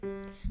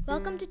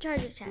Welcome to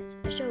Charger Chats,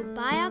 a show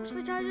by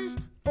Oxford Chargers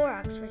for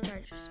Oxford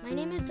Chargers. My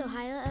name is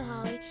Sohaila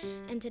El-Hali,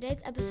 and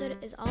today's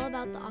episode is all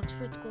about the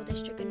Oxford School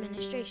District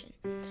Administration.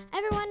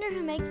 Ever wonder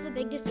who makes the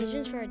big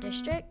decisions for our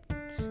district?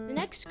 The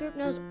next group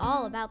knows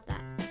all about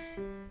that.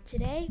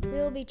 Today, we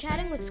will be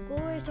chatting with School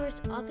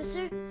Resource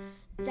Officer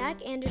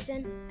Zach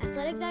Anderson,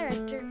 Athletic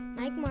Director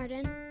Mike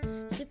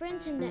Martin,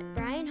 Superintendent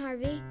Brian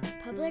Harvey,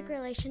 Public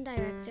Relations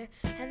Director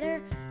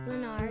Heather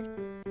Leonard,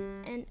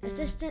 and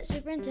Assistant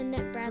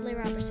Superintendent Bradley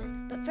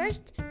Robertson. But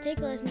first, take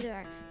a listen to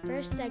our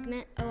first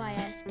segment,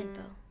 OIS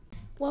Info.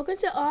 Welcome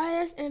to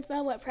OIS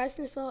Info with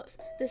Preston Phillips.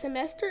 The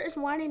semester is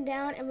winding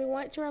down, and we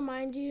want to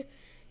remind you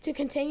to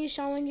continue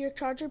showing your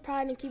Charger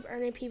pride and keep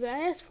earning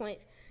PBIS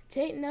points.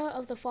 Take note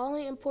of the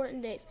following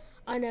important dates.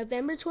 On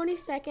November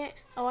 22nd,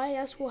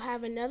 OIS will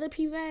have another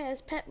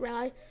PBIS pep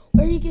rally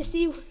where you can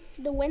see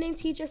the winning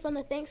teacher from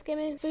the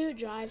Thanksgiving food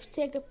drive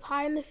take a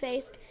pie in the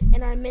face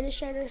and our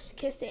administrators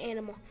kiss the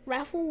animal.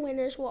 Raffle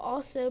winners will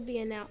also be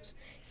announced,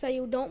 so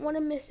you don't want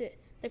to miss it.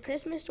 The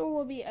Christmas store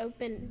will be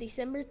open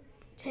December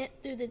 10th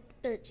through the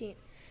 13th.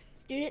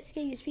 Students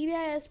can use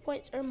PBIS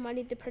points or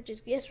money to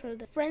purchase gifts for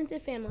their friends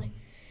and family.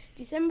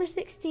 December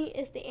 16th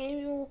is the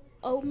annual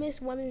Ole Miss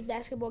Women's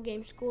Basketball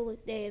Game School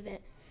Day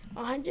event.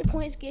 100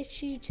 points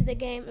gets you to the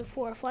game and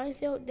for a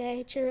fun-filled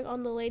day cheering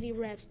on the Lady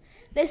Rebs.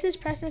 This is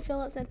Preston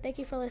Phillips, and thank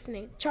you for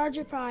listening.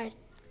 Charger pride.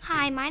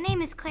 Hi, my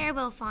name is Claire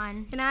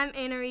Wilfon. And I'm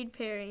Anna Reed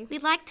Perry.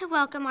 We'd like to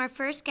welcome our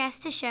first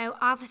guest to show,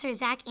 Officer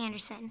Zach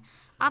Anderson.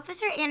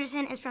 Officer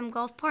Anderson is from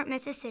Gulfport,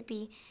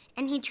 Mississippi,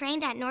 and he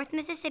trained at North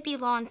Mississippi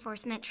Law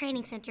Enforcement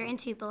Training Center in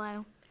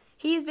Tupelo.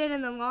 He's been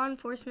in the law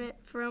enforcement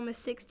for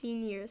almost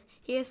 16 years.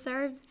 He has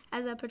served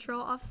as a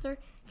patrol officer,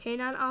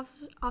 K-9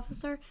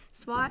 officer,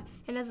 SWAT,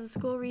 and as a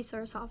school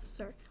resource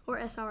officer, or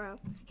SRO.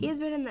 He has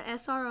been in the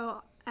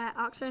SRO at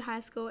Oxford High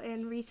School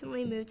and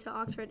recently moved to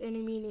Oxford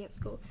Intermediate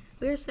School.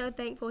 We are so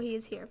thankful he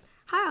is here.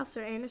 Hi,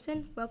 Officer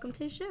Anderson. Welcome to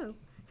the show.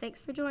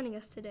 Thanks for joining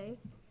us today.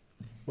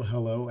 Well,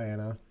 hello,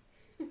 Anna.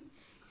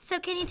 So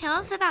can you tell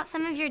us about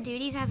some of your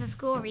duties as a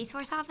school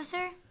resource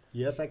officer?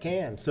 Yes, I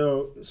can.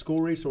 So,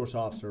 school resource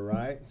officer,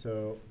 right?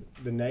 So,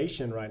 the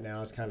nation right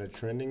now is kind of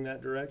trending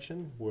that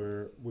direction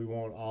where we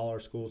want all our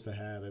schools to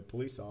have a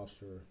police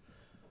officer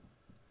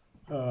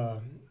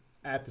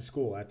at the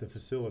school, at the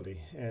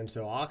facility. And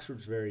so,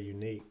 Oxford's very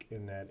unique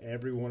in that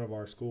every one of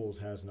our schools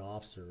has an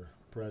officer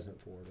present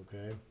for it,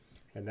 okay?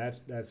 And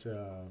that's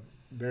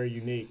very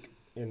unique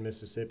in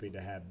Mississippi to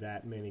have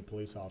that many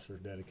police officers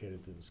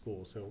dedicated to the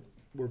school. So,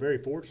 we're very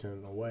fortunate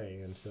in a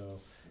way. And so,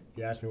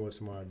 you asked me what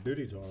some of our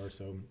duties are.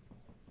 So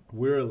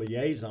we're a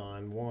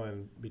liaison,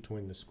 one,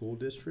 between the school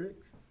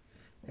district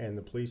and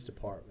the police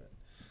department.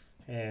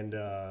 And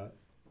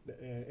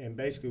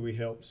basically we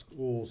help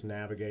schools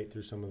navigate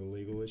through some of the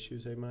legal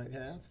issues they might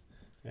have.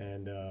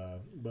 And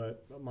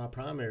but my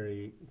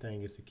primary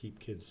thing is to keep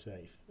kids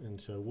safe. And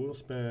so we'll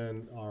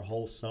spend our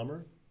whole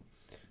summer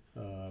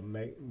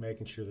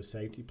making sure the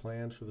safety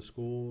plans for the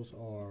schools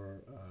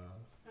are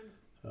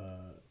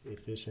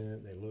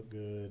efficient, they look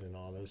good, and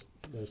all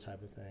those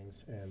type of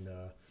things.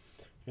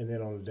 And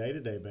then on a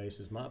day-to-day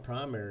basis, my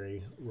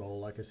primary role,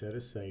 like I said,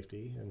 is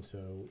safety. And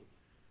so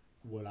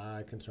what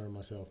I concern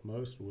myself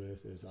most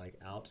with is like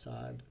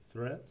outside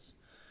threats.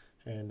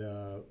 And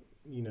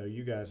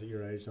you guys at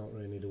your age don't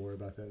really need to worry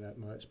about that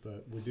much,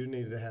 but we do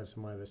need to have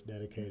somebody that's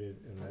dedicated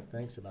and that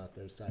thinks about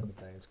those type of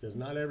things, because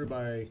not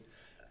everybody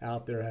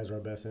out there has our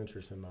best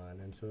interests in mind.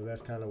 And so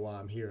that's kind of why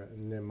I'm here.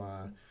 And then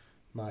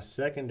my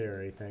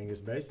secondary thing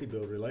is basically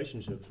build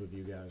relationships with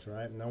you guys,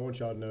 right? And I want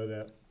y'all to know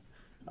that,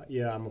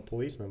 I'm a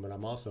policeman, but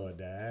I'm also a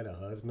dad, a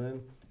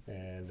husband,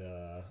 and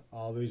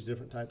all these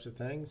different types of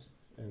things.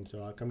 And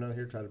so I come down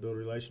here, try to build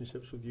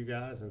relationships with you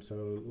guys. And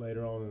so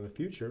later on in the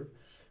future,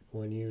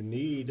 when you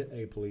need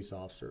a police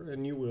officer,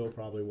 and you will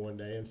probably one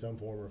day in some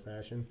form or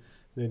fashion,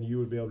 then you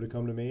would be able to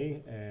come to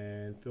me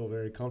and feel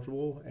very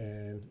comfortable,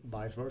 and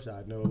vice versa.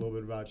 I'd know a little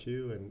bit about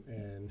you,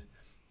 and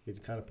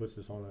it kind of puts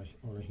us on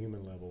a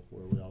human level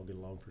where we all get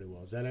along pretty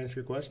well. Does that answer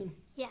your question?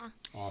 Yeah.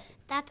 Awesome.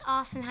 That's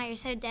awesome how you're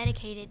so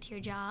dedicated to your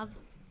job.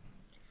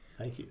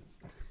 Thank you.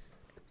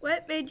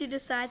 What made you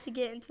decide to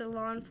get into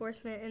law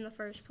enforcement in the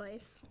first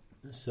place?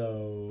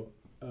 So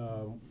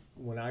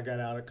when I got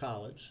out of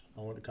college,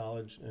 I went to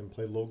college and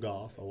played a little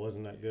golf. I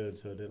wasn't that good,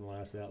 so it didn't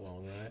last that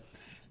long, right?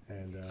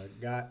 And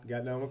got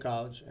done with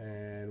college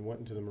and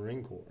went into the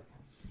Marine Corps.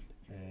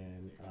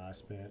 And I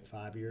spent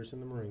 5 years in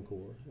the Marine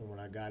Corps. And when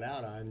I got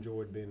out, I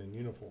enjoyed being in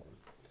uniform.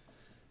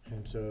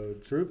 And so,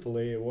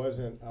 truthfully,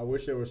 I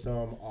wish there was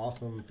some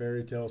awesome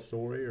fairy tale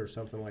story or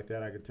something like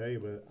that I could tell you,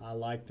 but I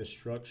like the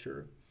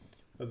structure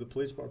of the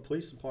police department.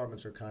 Police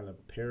departments are kind of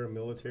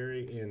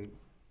paramilitary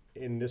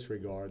in this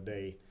regard.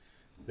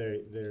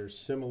 They're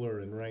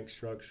similar in rank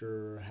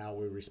structure, how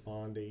we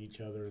respond to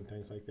each other and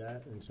things like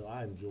that. And so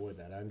I enjoy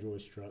that. I enjoy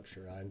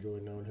structure. I enjoy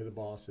knowing who the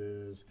boss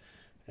is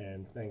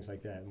and things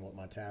like that and what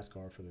my tasks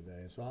are for the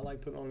day. And so I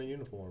like putting on a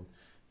uniform.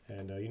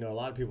 And, a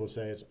lot of people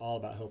say it's all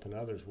about helping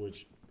others,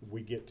 which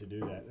we get to do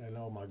that. And,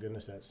 oh, my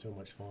goodness, that's so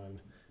much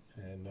fun.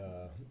 And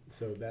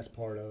so that's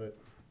part of it.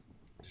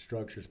 The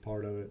structure's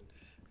part of it.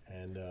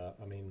 And,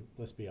 I mean,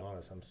 let's be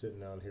honest. I'm sitting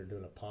down here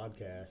doing a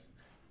podcast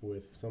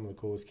with some of the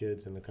coolest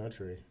kids in the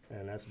country,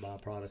 and that's a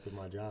byproduct of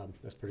my job.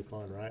 That's pretty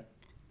fun, right?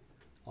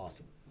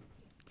 Awesome.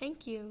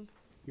 Thank you.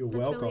 You're That's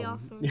welcome. really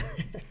awesome.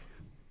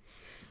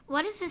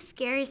 What is the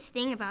scariest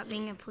thing about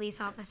being a police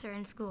officer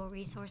and school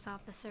resource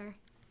officer?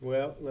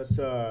 Well,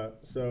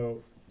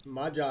 so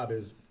my job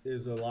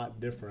is a lot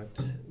different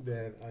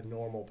than a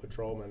normal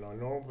patrolman. A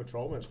normal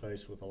patrolman's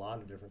faced with a lot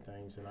of different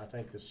things, and I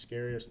think the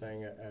scariest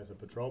thing as a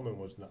patrolman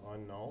was the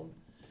unknown.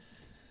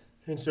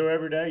 And so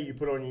every day you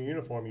put on your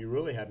uniform, you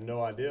really have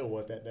no idea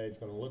what that day is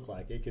going to look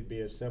like. It could be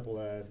as simple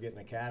as getting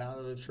a cat out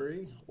of the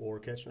tree or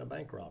catching a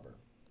bank robber.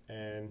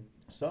 And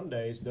some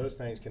days those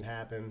things can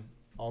happen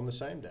on the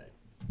same day.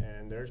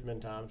 And there's been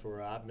times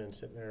where I've been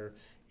sitting there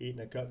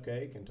eating a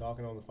cupcake and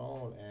talking on the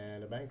phone,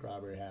 and a bank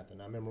robbery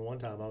happened. I remember one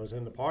time I was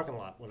in the parking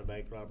lot when a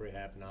bank robbery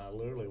happened. I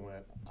literally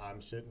went,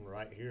 I'm sitting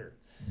right here.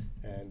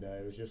 And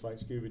it was just like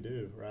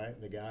Scooby-Doo, right?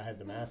 The guy had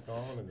the mask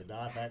on and the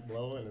dye pack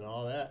blowing and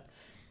all that.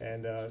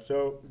 And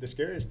so the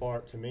scariest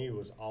part to me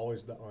was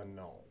always the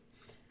unknown.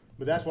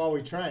 But that's why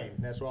we train.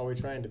 That's why we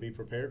train, to be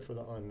prepared for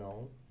the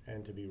unknown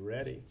and to be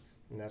ready.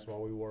 And that's why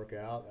we work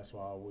out. That's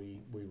why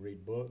we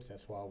read books.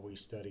 That's why we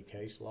study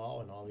case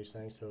law and all these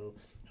things. So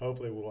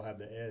hopefully we'll have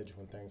the edge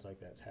when things like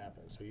that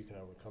happen, so you can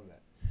overcome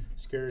that.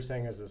 Scariest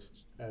thing as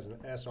an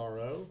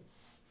SRO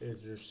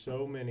is there's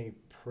so many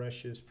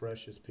precious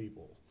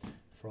people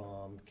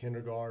from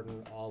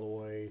kindergarten all the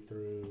way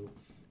through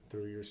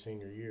your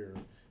senior year.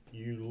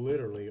 You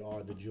literally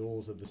are the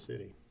jewels of the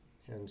city.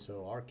 And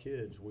so our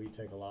kids, we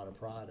take a lot of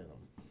pride in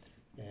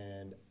them.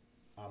 And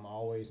I'm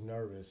always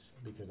nervous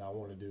because I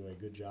want to do a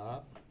good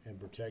job and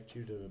protect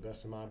you to the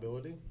best of my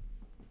ability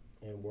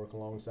and work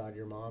alongside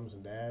your moms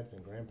and dads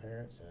and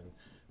grandparents and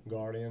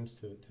guardians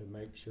to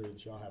make sure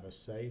that y'all have a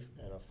safe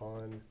and a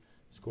fun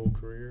school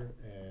career.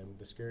 And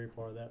the scary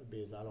part of that would be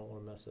is I don't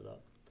want to mess it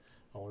up.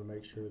 I want to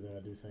make sure that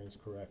I do things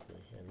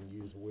correctly and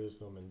use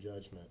wisdom and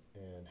judgment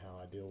in how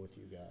I deal with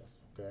you guys,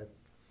 okay?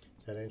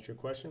 Does that answer your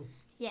question?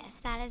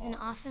 Yes, that is an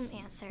awesome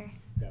answer.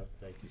 Yeah,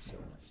 thank you so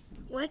much.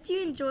 What do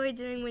you enjoy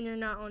doing when you're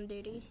not on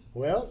duty?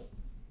 Well,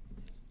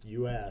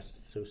 you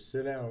asked, so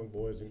sit down,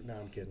 boys. No,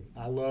 I'm kidding.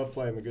 I love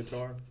playing the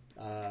guitar.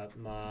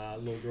 My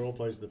little girl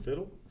plays the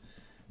fiddle.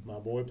 My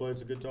boy plays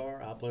the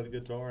guitar. I play the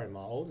guitar. And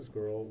my oldest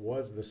girl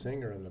was the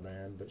singer in the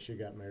band, but she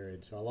got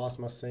married. So I lost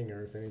my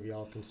singer, if any of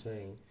y'all can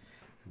sing.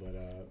 But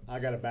I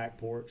got a back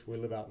porch. We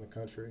live out in the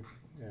country.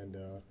 And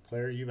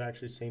Claire, you've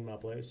actually seen my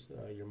place.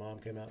 Your mom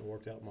came out and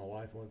worked out with my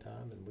wife one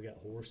time, and we got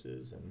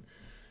horses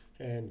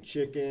and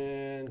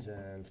chickens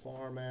and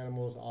farm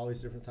animals, all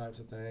these different types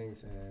of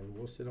things. And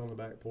we'll sit on the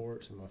back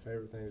porch, and my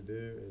favorite thing to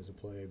do is to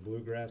play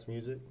bluegrass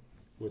music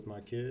with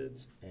my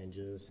kids and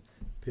just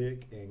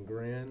pick and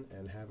grin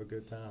and have a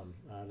good time.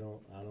 I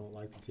don't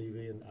like the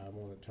TV, and I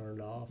want it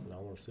turned off, and I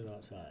want to sit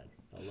outside.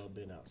 I love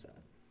being outside.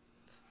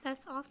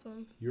 That's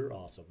awesome. You're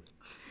awesome.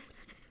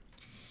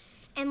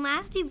 And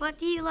lastly, what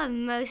do you love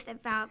most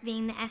about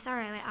being the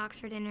SRO at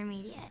Oxford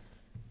Intermediate?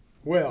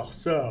 Well,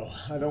 so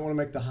I don't want to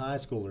make the high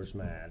schoolers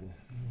mad,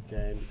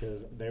 okay,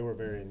 because they were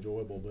very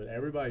enjoyable, but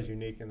everybody's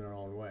unique in their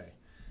own way.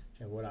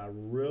 And what I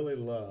really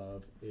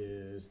love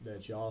is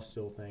that y'all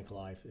still think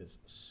life is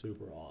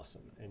super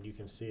awesome, and you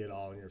can see it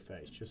all in your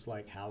face. Just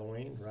like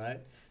Halloween, right?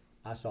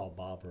 I saw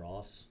Bob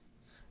Ross,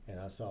 and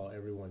I saw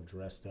everyone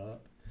dressed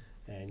up.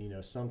 And, you know,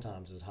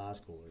 sometimes as high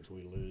schoolers,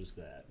 we lose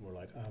that. We're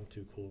like, oh, I'm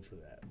too cool for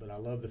that. But I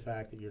love the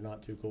fact that you're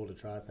not too cool to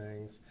try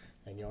things,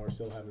 and y'all are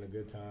still having a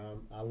good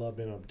time. I love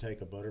being able to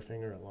take a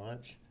Butterfinger at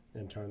lunch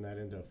and turn that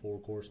into a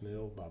 4-course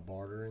meal by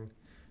bartering.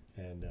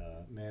 And,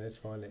 man, it's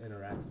fun to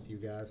interact with you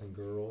guys and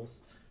girls,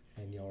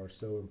 and y'all are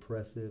so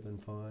impressive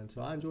and fun.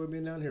 So I enjoy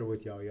being down here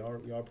with y'all. Y'all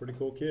are pretty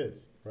cool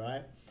kids,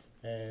 right?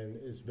 And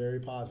it's very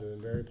positive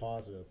and very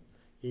positive.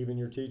 Even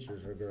your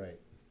teachers are great.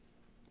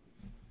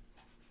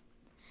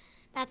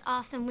 That's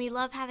awesome. We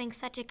love having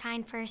such a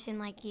kind person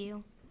like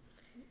you.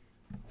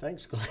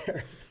 Thanks,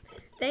 Claire.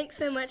 Thanks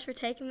so much for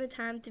taking the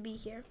time to be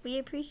here. We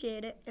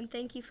appreciate it, and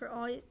thank you for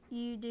all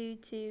you do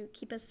to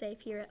keep us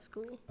safe here at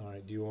school. All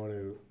right, do you want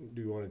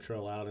to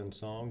trail out in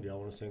song? Do y'all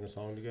want to sing a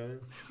song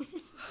together?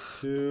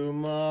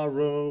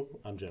 Tomorrow.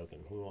 I'm joking.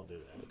 We won't do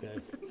that,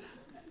 okay?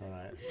 All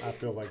right. I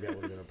feel like that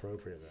would have been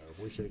appropriate,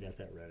 though. We should have got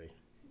that ready.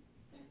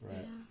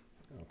 Right?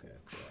 Yeah.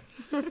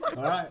 Okay. Yeah.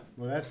 All right.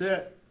 Well, that's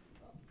it.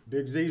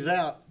 Big Z's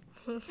out.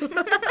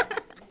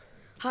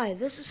 Hi,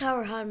 this is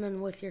Howard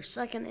Hodman with your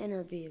second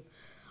interview.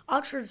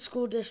 Oxford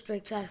School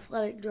District's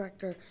Athletic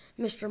Director,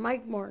 Mr.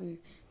 Mike Martin.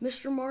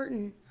 Mr.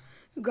 Martin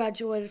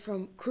graduated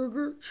from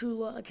Kruger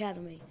Chula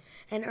Academy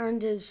and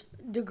earned his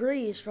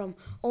degrees from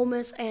Ole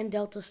Miss and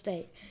Delta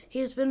State. He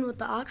has been with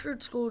the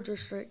Oxford School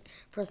District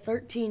for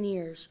 13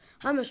 years.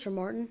 Hi, Mr.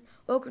 Martin.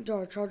 Welcome to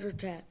our Charger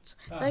Chats.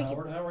 Hi,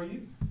 Howard. How are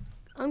you?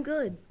 I'm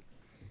good.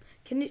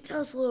 Can you tell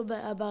us a little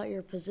bit about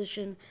your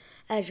position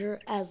as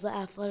the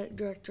athletic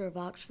director of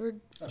Oxford?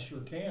 I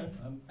sure can.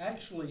 I'm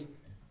actually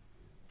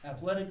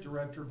athletic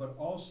director, but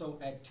also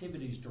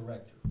activities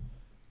director.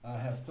 I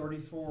have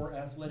 34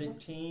 athletic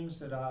teams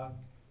that I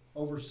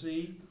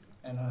oversee,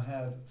 and I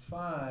have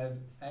 5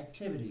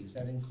 activities.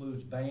 That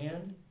includes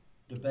band,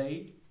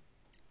 debate,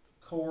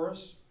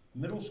 chorus,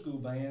 middle school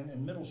band,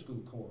 and middle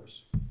school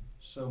chorus.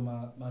 So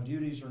my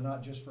duties are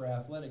not just for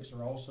athletics,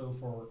 they're also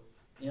for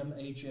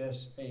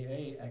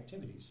MHSAA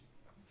activities.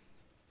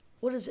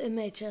 What does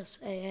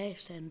MHSAA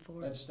stand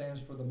for? That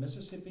stands for the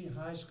Mississippi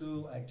High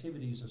School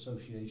Activities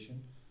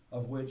Association,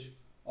 of which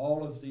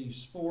all of the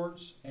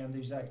sports and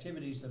these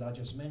activities that I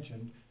just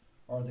mentioned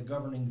are the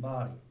governing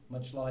body,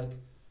 much like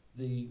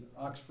the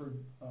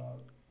Oxford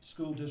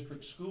School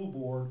District School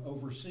Board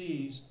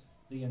oversees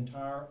the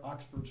entire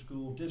Oxford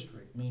School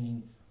District,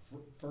 meaning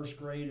first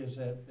grade is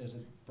at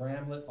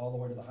Bramlett all the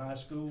way to the high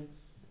school.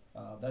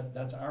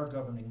 That's our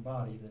governing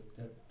body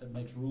that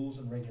makes rules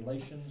and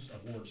regulations,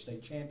 awards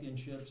state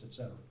championships,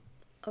 etc.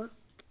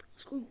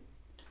 School.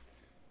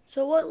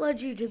 So what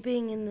led you to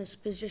being in this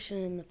position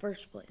in the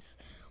first place?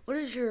 What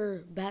is your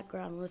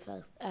background with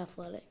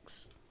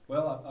athletics?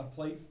 Well, I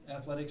played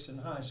athletics in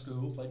high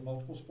school, played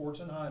multiple sports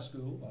in high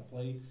school. I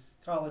played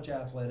college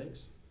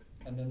athletics.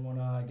 And then when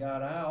I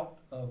got out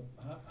of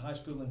high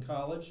school and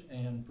college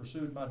and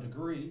pursued my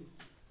degree,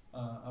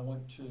 I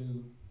went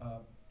to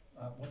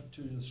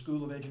the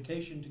School of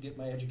Education to get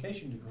my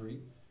education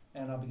degree,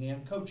 and I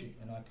began coaching.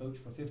 And I coached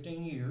for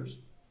 15 years.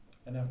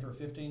 And after a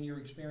 15-year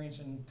experience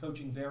in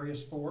coaching various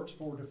sports,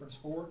 4 different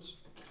sports,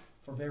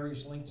 for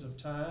various lengths of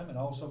time, and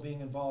also being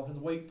involved in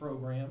the weight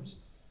programs,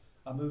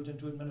 I moved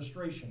into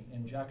administration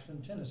in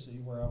Jackson, Tennessee,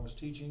 where I was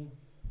teaching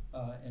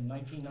in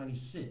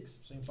 1996.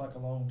 Seems like a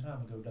long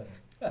time ago,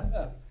 doesn't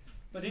it?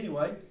 But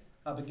anyway,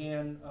 I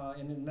began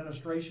in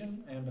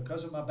administration, and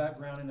because of my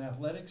background in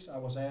athletics, I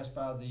was asked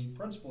by the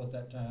principal at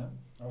that time,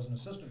 I was an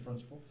assistant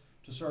principal,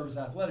 to serve as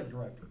athletic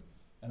director.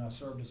 And I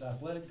served as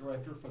athletic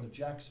director for the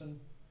Jackson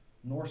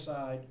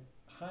Northside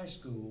High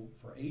School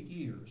for 8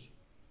 years.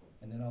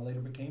 And then I later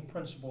became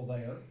principal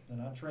there.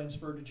 Then I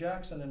transferred to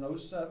Jackson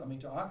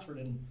to Oxford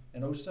in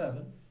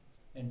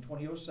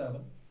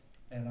 2007.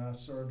 And I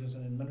served as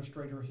an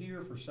administrator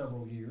here for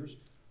several years.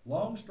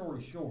 Long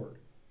story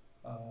short,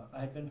 I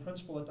had been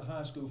principal at the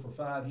high school for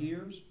 5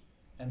 years,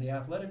 and the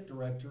athletic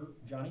director,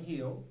 Johnny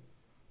Hill,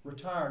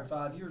 retired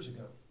 5 years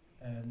ago.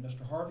 And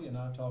Mr. Harvey and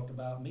I talked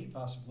about me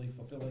possibly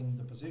fulfilling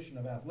the position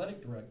of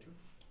athletic director.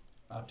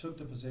 I took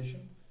the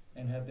position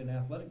and have been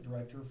athletic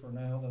director for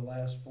now the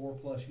last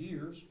 4+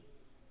 years,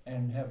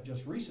 and have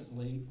just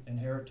recently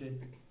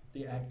inherited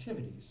the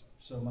activities.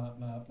 So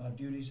my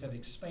duties have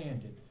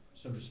expanded,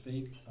 so to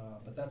speak,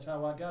 but that's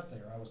how I got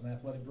there. I was an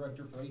athletic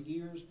director for 8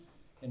 years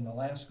in the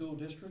last school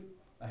district.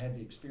 I had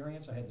the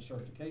experience, I had the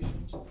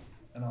certifications,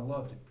 and I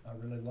loved it. I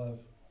really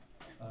love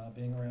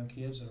being around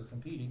kids that are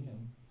competing,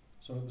 and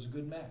so it was a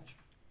good match.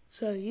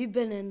 So you've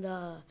been in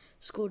the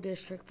school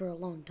district for a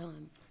long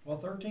time. Well,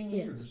 13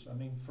 Yes. years. I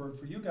mean, for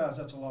you guys,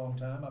 that's a long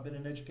time. I've been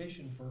in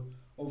education for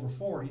over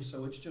 40,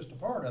 so it's just a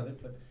part of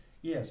it. But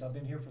yes, I've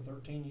been here for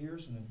 13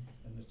 years, and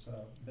it's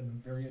been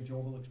a very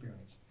enjoyable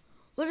experience.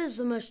 What is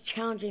the most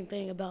challenging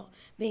thing about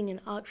being an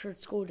Oxford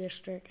School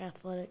District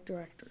athletic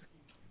director?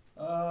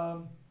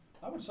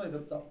 I would say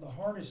the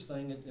hardest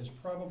thing is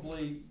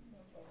probably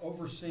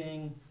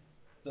overseeing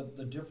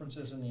the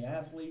differences in the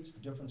athletes, the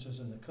differences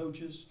in the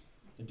coaches,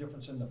 the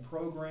difference in the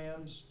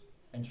programs,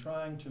 and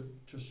trying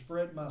to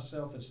spread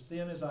myself as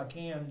thin as I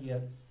can,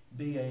 yet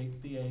be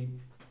a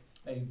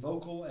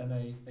vocal and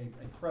a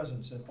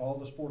presence at all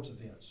the sports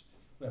events.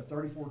 We have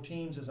 34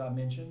 teams, as I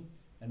mentioned,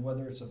 and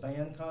whether it's a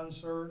band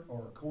concert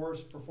or a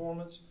chorus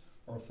performance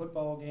or a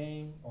football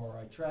game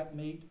or a track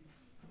meet,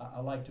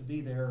 I like to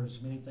be there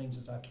as many things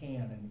as I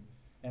can.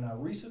 And I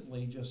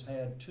recently just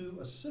had 2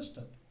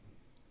 assistant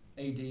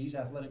ADs,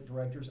 athletic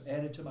directors,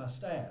 added to my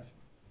staff.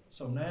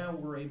 So now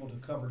we're able to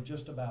cover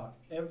just about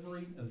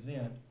every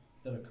event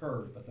that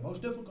occurs. But the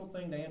most difficult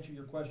thing, to answer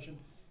your question,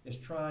 is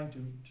trying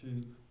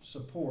to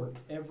support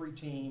every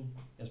team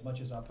as much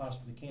as I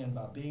possibly can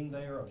by being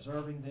there,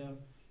 observing them,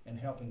 and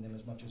helping them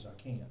as much as I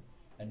can.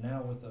 And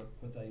now with a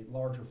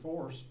larger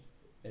force,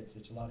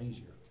 it's a lot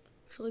easier.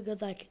 It's really good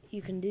that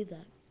you can do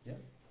that. Yeah.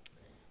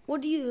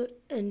 What do you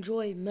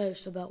enjoy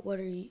most about what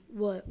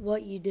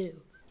you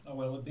do? Oh,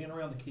 well, being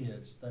around the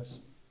kids,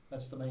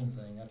 that's the main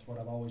thing. That's what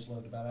I've always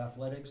loved about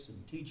athletics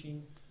and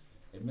teaching,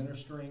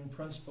 administering,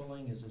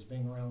 principaling, is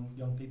being around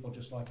young people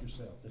just like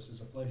yourself. This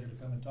is a pleasure to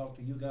come and talk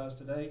to you guys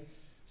today,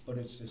 but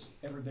it's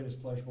every bit as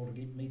pleasurable to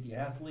meet the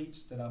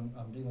athletes that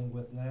I'm dealing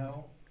with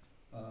now.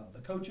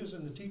 The coaches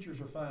and the teachers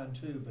are fine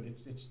too, but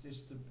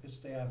it's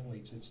the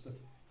athletes,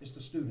 it's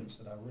the students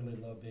that I really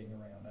love being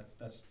around.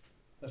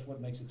 That's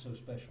what makes it so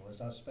special, as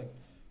I expect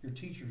your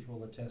teachers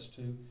will attest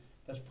to.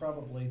 That's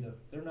probably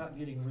they're not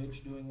getting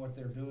rich doing what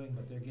they're doing,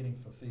 but they're getting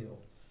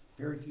fulfilled.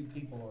 Very few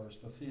people are as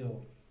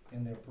fulfilled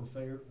in their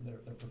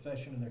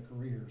profession and their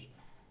careers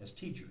as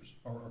teachers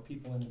or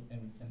people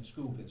in the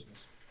school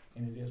business.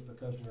 And it is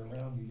because we're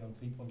around you young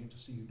people and get to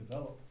see you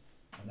develop.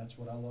 And that's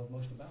what I love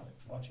most about it,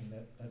 watching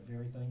that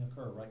very thing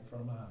occur right in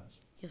front of my eyes.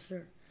 Yes,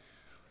 sir.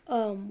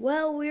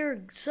 Well,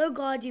 we're so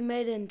glad you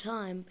made it in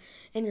time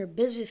in your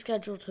busy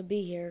schedule to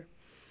be here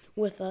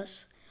with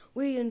us.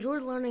 We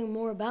enjoyed learning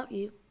more about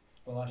you.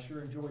 Well, I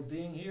sure enjoyed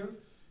being here,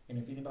 and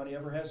if anybody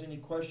ever has any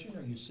question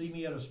or you see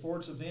me at a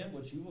sports event,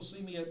 which you will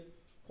see me at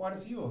quite a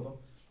few of them,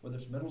 whether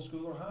it's middle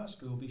school or high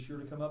school, be sure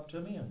to come up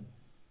to me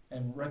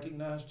and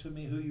recognize to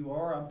me who you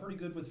are. I'm pretty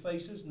good with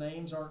faces.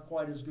 Names aren't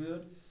quite as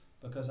good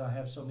because I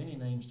have so many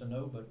names to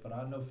know, but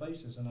I know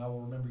faces, and I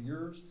will remember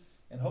yours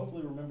and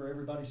hopefully remember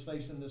everybody's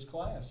face in this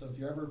class. So if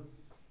you're ever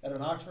at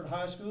an Oxford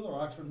High School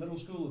or Oxford Middle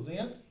School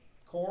event,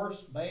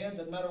 chorus, band,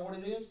 doesn't matter what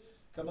it is,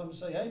 come up and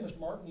say, hey, Mr.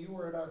 Martin, you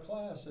were at our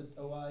class at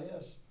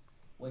OIS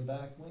way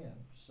back when.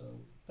 So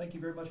thank you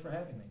very much for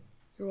having me.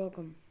 You're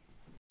welcome.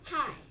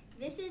 Hi,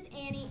 this is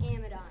Annie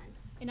Amadon.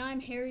 And I'm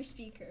Harry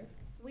Speaker.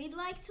 We'd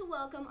like to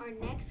welcome our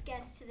next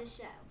guest to the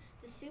show,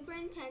 the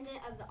Superintendent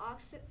of the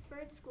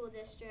Oxford School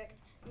District,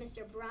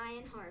 Mr.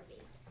 Brian Harvey.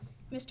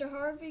 Mr.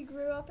 Harvey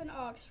grew up in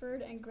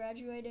Oxford and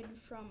graduated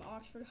from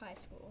Oxford High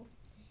School.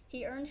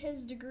 He earned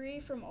his degree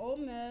from Ole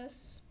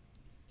Miss.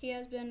 He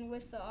has been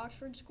with the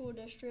Oxford School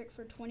District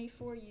for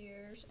 24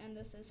 years, and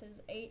this is his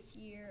 8th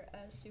year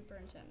as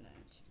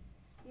superintendent.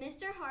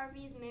 Mr.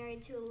 Harvey is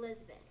married to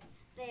Elizabeth.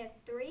 They have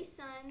 3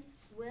 sons,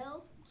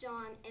 Will,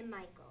 John, and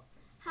Michael.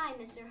 Hi,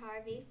 Mr.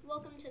 Harvey.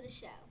 Welcome to the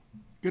show.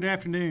 Good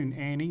afternoon,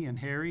 Annie and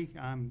Harry.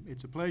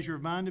 It's a pleasure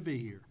of mine to be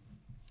here.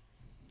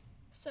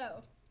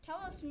 So, tell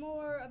us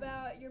more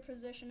about your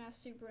position as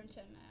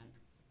superintendent.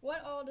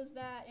 What all does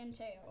that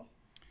entail?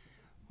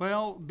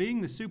 Well,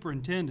 being the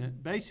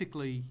superintendent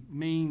basically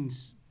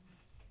means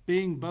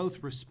being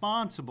both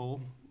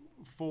responsible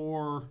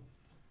for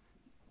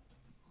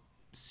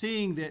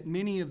seeing that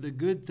many of the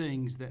good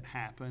things that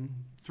happen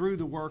through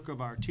the work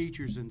of our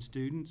teachers and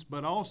students,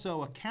 but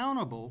also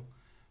accountable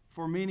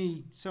for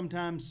many,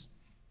 sometimes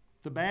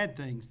the bad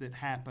things that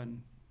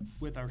happen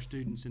with our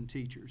students and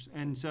teachers.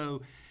 And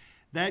so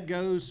that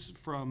goes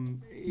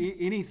from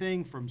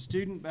anything from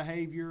student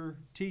behavior,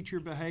 teacher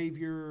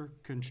behavior,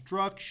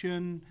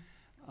 construction,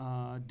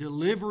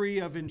 delivery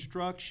of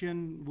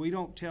instruction. We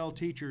don't tell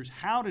teachers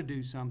how to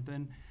do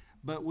something,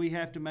 but we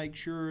have to make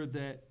sure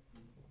that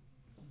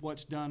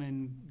what's done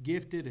in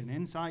gifted and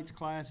insights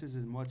classes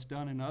and what's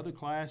done in other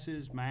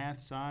classes,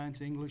 math,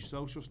 science, English,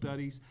 social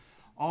studies,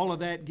 all of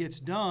that gets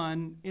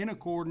done in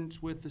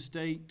accordance with the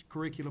state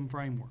curriculum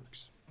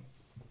frameworks.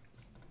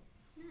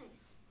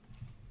 Nice.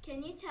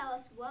 Can you tell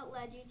us what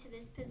led you to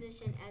this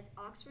position as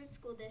Oxford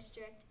School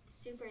District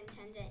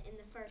Superintendent in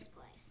the first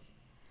place?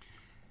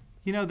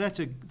 You know, that's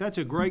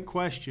a great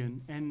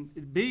question,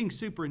 and being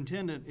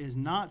superintendent is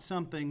not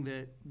something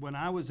that when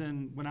I was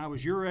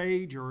your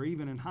age or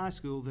even in high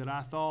school that I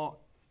thought,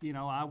 you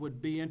know, I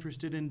would be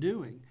interested in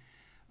doing.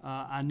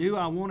 I knew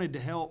I wanted to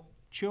help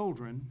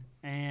children,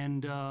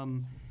 and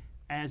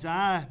as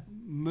I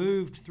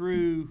moved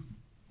through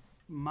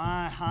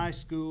my high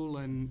school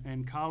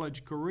and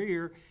college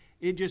career,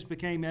 it just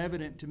became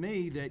evident to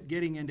me that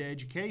getting into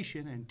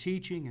education and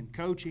teaching and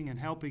coaching and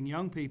helping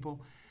young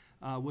people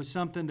was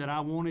something that I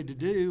wanted to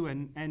do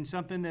and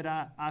something that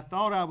I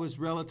thought I was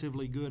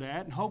relatively good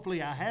at, and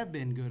hopefully I have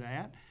been good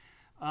at.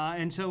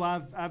 And so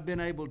I've been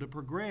able to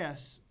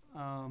progress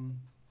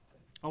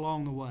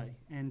along the way.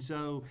 And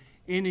so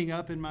ending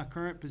up in my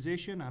current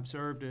position, I've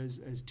served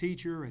as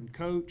teacher and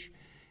coach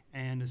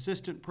and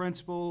assistant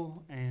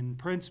principal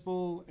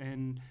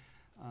and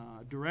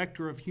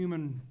director of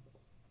human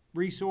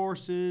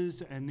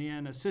resources, and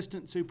then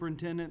assistant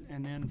superintendent,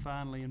 and then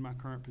finally in my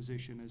current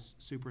position as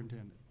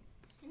superintendent.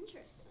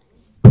 Interesting.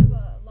 You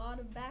have a lot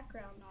of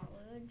background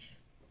knowledge.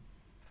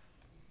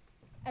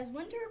 As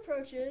winter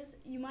approaches,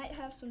 you might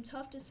have some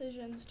tough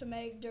decisions to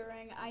make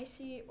during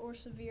icy or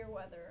severe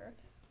weather.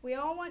 We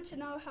all want to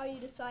know how you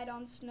decide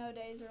on snow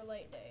days or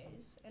late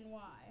days, and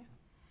why.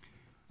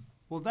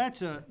 Well,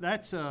 that's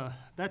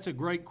a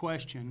great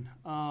question.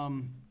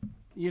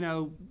 You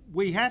know,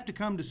 we have to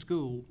come to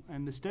school,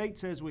 and the state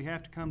says we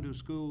have to come to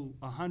school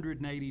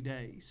 180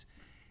 days.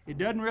 It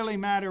doesn't really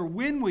matter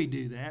when we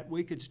do that.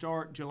 We could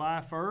start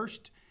July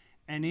 1st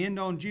and end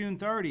on June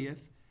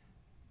 30th,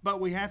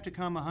 but we have to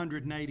come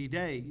 180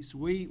 days.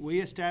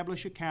 We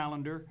establish a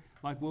calendar,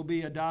 like we'll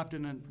be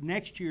adopting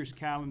next year's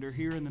calendar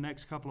here in the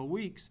next couple of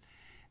weeks,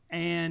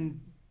 and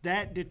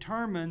that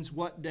determines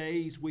what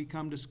days we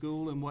come to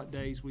school and what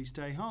days we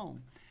stay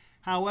home.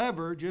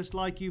 However, just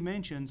like you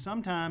mentioned,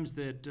 sometimes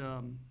that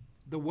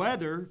the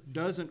weather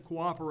doesn't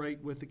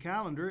cooperate with the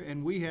calendar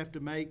and we have to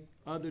make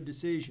other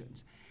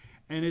decisions.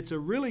 And it's a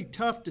really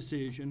tough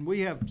decision.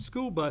 We have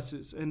school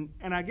buses, and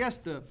I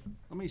guess let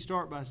me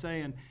start by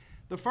saying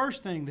the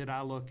first thing that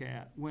I look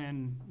at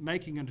when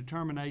making a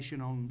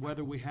determination on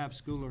whether we have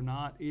school or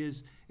not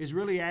is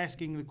really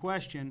asking the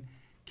question,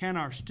 can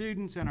our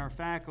students and our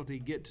faculty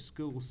get to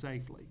school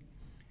safely?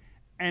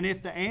 And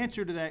if the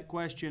answer to that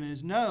question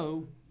is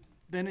no,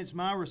 then it's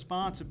my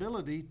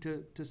responsibility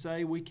to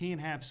say we can't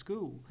have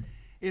school.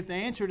 If the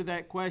answer to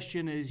that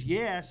question is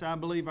yes, I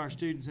believe our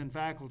students and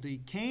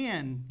faculty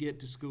can get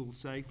to school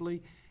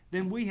safely,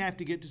 then we have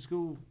to get to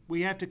school.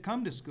 We have to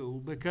come to school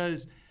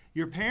because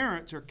your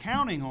parents are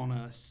counting on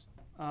us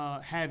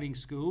having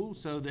school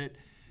so that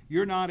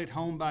you're not at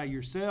home by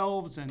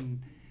yourselves.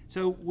 And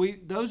So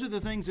those are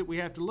the things that we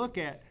have to look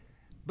at.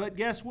 But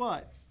guess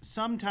what?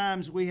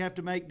 Sometimes we have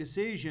to make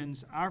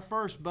decisions. Our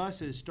first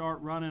buses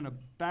start running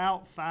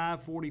about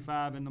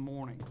 5:45 in the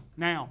morning.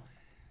 Now,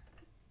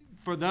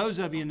 for those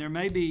of you, and there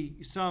may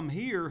be some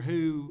here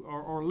who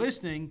are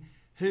listening,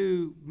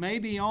 who may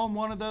be on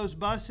one of those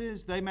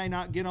buses, they may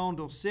not get on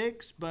till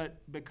 6, but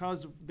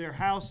because their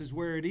house is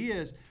where it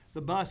is,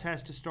 the bus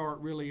has to start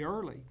really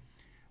early.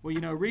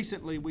 Well,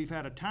 recently we've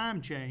had a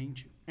time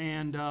change,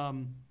 and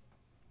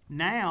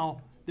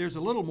now there's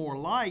a little more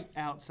light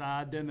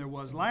outside than there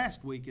was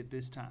last week at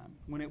this time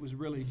when it was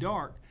really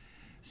dark.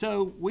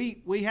 So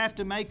we have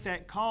to make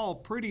that call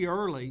pretty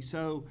early.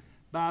 So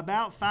by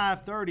about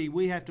 5:30,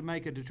 we have to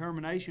make a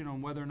determination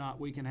on whether or not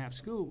we can have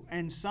school.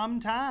 And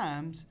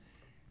sometimes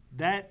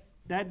that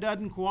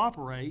doesn't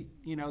cooperate.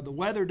 The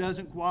weather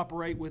doesn't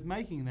cooperate with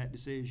making that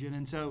decision.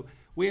 And so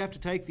we have to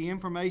take the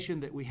information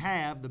that we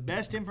have, the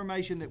best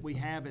information that we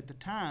have at the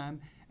time,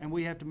 and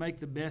we have to make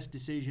the best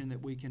decision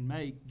that we can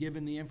make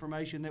given the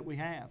information that we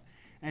have.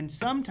 And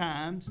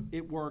sometimes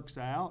it works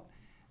out,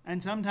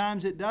 and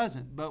sometimes it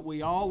doesn't. But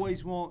we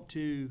always want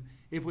to,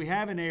 if we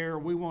have an error,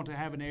 we want to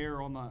have an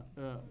error on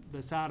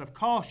the side of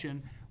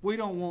caution. We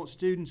don't want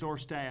students or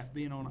staff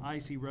being on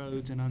icy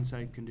roads and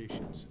unsafe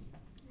conditions.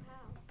 Wow,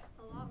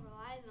 a lot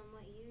relies on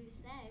what you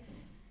say.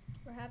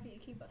 We're happy you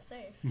keep us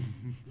safe.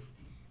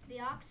 The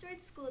Oxford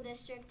School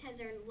District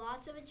has earned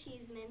lots of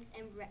achievements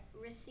and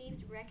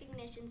received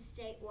recognition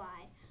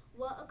statewide.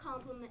 What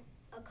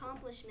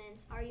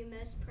accomplishments are you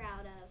most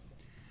proud of?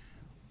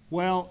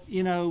 Well,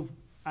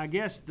 I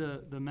guess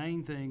the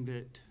main thing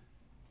that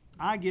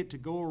I get to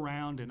go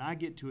around and I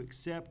get to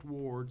accept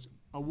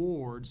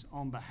awards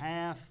on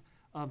behalf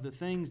of the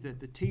things that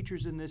the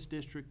teachers in this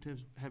district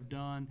have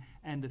done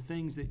and the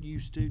things that you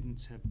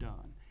students have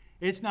done.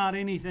 It's not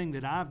anything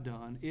that I've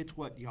done, it's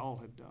what y'all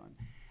have done.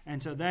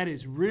 And so that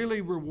is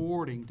really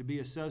rewarding to be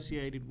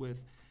associated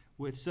with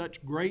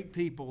such great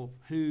people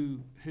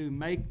who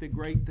make the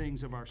great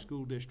things of our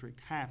school district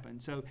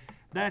happen. So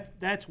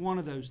that's one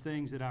of those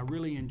things that I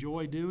really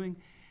enjoy doing.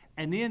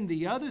 And then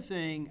the other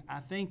thing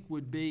I think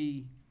would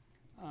be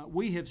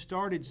we have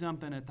started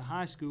something at the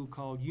high school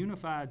called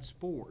Unified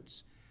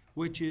Sports,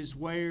 which is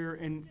where,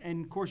 and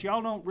of course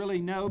y'all don't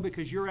really know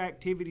because your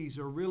activities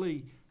are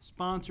really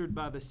sponsored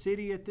by the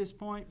city at this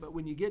point, but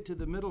when you get to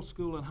the middle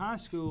school and high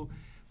school,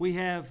 we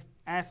have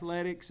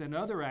athletics and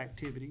other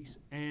activities,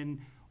 and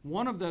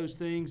one of those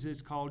things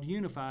is called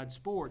Unified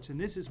Sports, and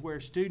this is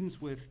where students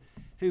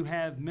who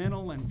have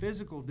mental and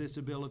physical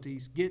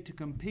disabilities get to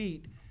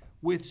compete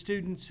with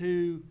students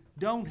who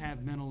don't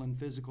have mental and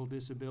physical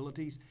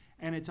disabilities,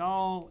 and it's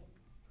all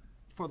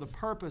for the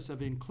purpose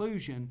of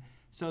inclusion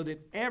so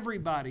that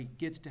everybody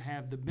gets to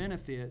have the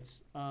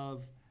benefits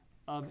of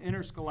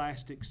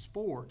interscholastic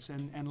sports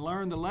and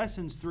learn the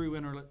lessons through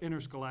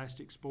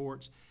interscholastic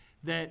sports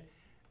that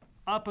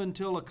up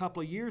until a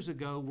couple of years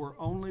ago were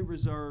only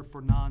reserved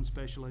for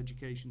non-special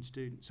education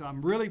students. So I'm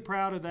really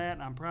proud of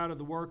that. I'm proud of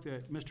the work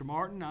that Mr.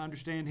 Martin, I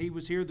understand he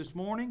was here this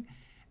morning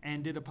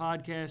and did a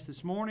podcast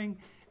this morning,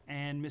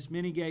 and Miss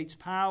Minnie Gates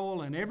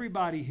Powell and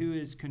everybody who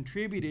has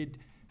contributed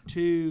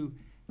to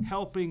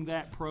helping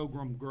that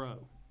program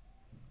grow.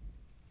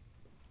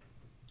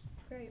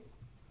 Great.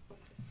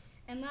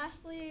 And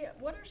lastly,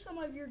 what are some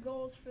of your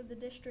goals for the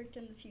district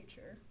in the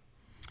future?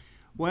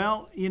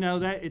 Well,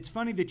 that it's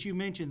funny that you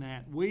mentioned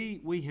that.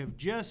 We have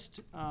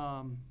just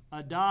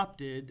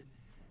adopted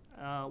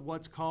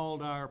what's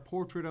called our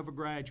Portrait of a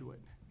Graduate,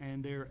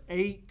 and there are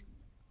 8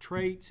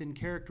 traits and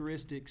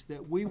characteristics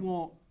that we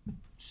want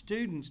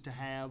students to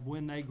have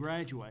when they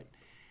graduate.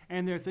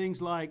 And there are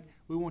things like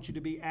we want you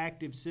to be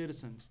active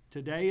citizens.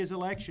 Today is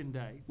election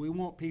day. We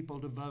want people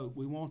to vote.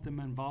 We want them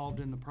involved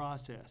in the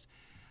process.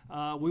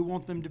 We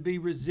want them to be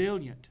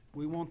resilient.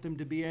 We want them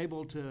to be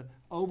able to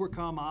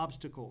overcome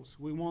obstacles.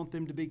 We want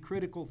them to be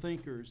critical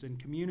thinkers and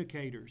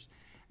communicators,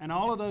 and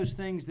all of those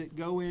things that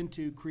go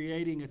into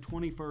creating a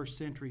 21st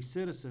century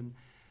citizen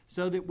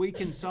so that we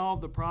can solve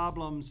the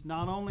problems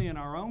not only in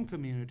our own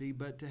community,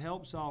 but to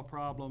help solve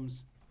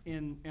problems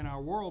in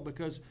our world,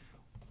 because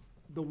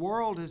the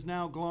world has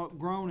now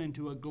grown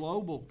into a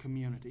global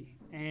community,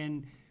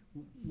 and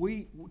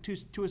we,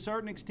 to a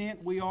certain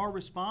extent, we are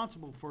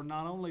responsible for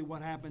not only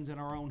what happens in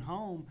our own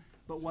home,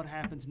 but what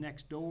happens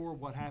next door,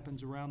 what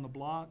happens around the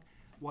block,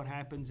 what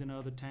happens in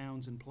other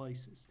towns and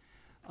places.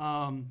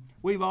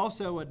 We've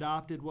also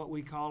adopted what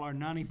we call our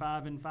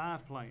 95 and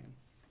 5 plan.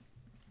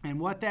 And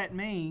what that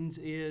means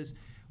is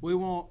we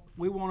want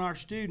our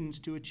students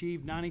to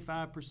achieve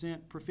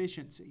 95%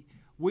 proficiency.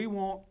 We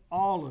want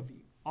all of you,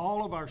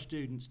 all of our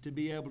students, to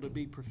be able to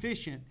be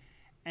proficient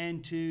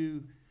and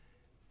to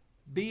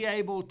be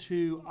able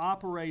to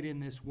operate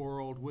in this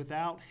world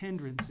without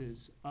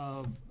hindrances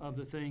of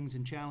the things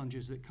and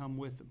challenges that come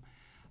with them.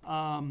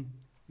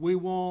 We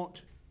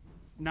want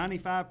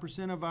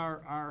 95% of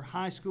our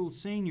high school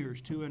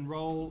seniors to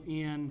enroll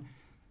in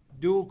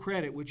dual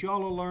credit, which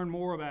y'all will learn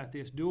more about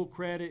this, dual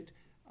credit,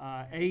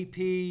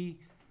 AP,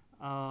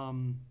 all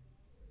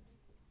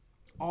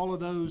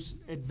of those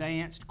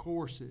advanced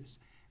courses.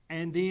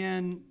 And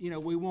then,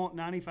 we want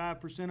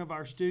 95% of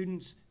our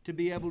students to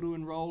be able to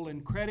enroll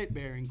in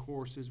credit-bearing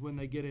courses when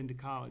they get into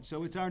college.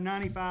 So it's our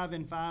 95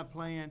 in 5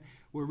 plan.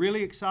 We're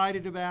really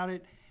excited about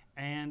it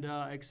and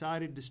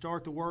excited to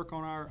start the work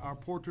on our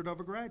portrait of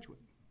a graduate.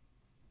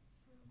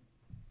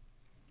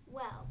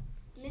 Well,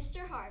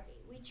 Mr. Harvey,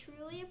 we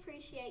truly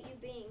appreciate you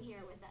being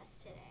here with us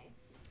today.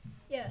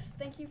 Yes,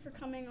 thank you for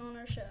coming on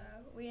our show.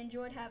 We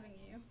enjoyed having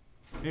you.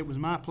 It was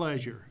my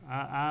pleasure.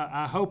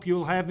 I hope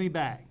you'll have me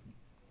back.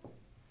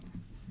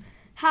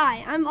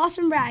 Hi, I'm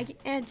Austin Bragg,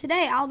 and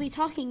today I'll be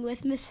talking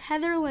with Miss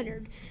Heather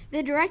Leonard,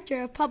 the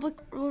Director of Public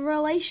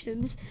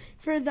Relations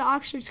for the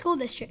Oxford School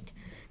District.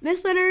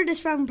 Miss Leonard is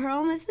from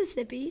Pearl,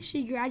 Mississippi.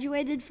 She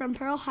graduated from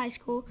Pearl High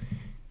School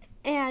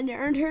and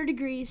earned her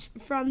degrees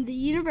from the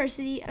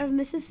University of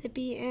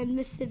Mississippi and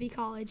Mississippi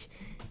College.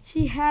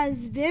 She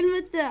has been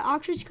with the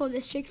Oxford School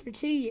District for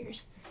 2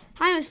 years.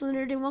 Hi, Miss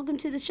Leonard, and welcome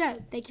to the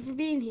show. Thank you for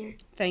being here.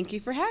 Thank you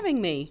for having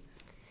me.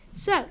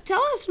 So,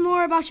 tell us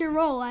more about your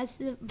role as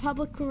the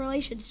Public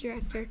Relations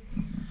Director.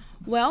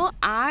 Well,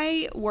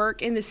 I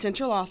work in the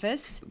central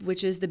office,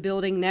 which is the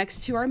building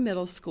next to our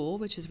middle school,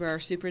 which is where our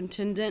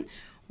superintendent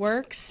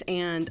works,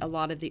 and a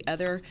lot of the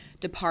other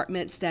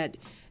departments that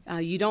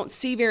you don't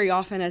see very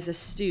often as a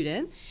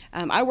student.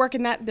 I work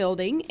in that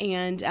building,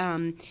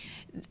 and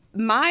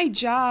my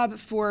job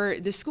for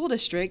the school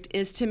district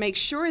is to make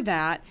sure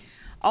that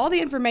all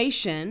the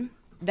information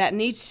that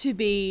needs to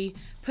be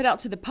put out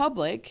to the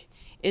public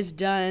is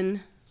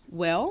done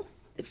well.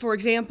 For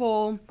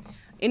example,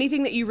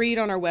 anything that you read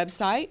on our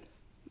website,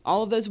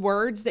 all of those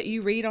words that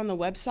you read on the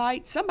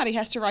website, somebody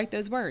has to write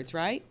those words,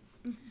 right?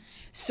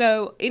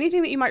 So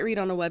anything that you might read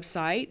on a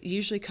website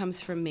usually comes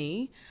from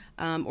me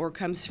or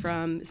comes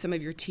from some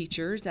of your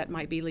teachers that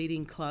might be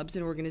leading clubs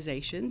and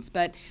organizations.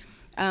 But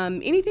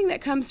anything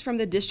that comes from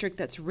the district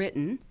that's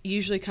written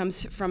usually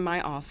comes from my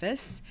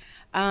office.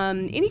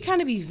 Any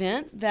kind of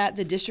event that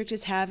the district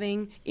is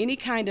having, any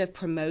kind of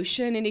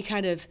promotion,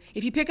 if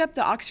you pick up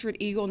the Oxford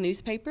Eagle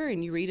newspaper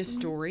and you read a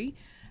story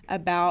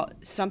about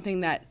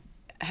something that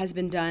has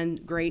been done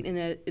great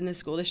in the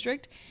school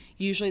district,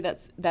 usually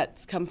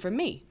that's come from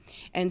me.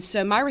 And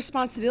so my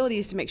responsibility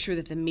is to make sure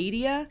that the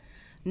media,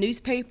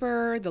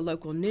 newspaper, the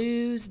local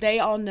news, they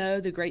all know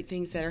the great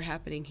things that are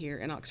happening here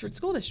in Oxford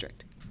School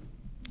District.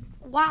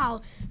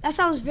 Wow, that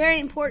sounds very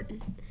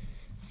important.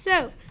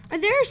 So, are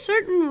there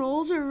certain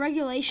rules or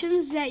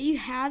regulations that you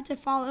have to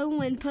follow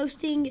when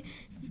posting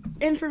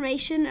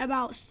information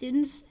about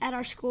students at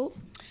our school?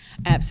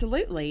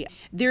 Absolutely.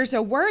 There's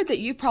a word that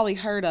you've probably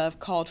heard of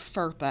called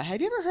FERPA.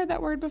 Have you ever heard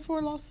that word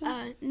before,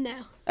 Lawson?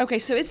 No. Okay,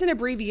 so it's an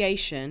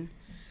abbreviation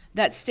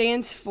that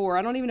stands for,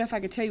 I don't even know if I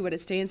could tell you what it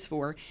stands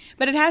for,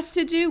 but it has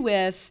to do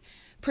with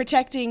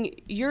protecting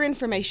your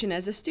information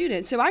as a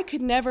student. So I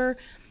could never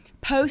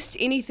post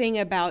anything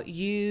about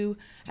you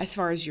as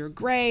far as your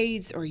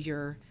grades or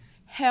your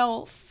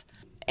health.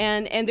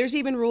 And there's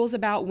even rules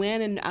about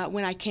when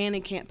I can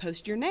and can't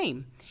post your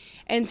name.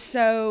 And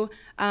so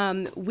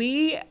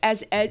we,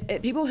 as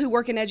people who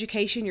work in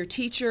education, your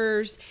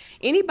teachers,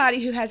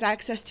 anybody who has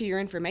access to your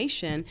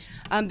information,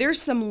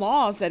 there's some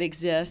laws that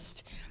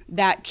exist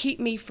that keep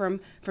me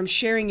from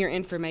sharing your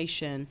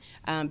information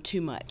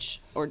too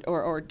much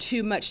or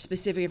too much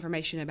specific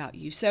information about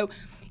you. So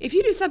if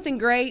you do something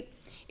great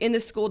in the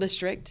school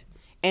district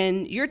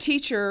and your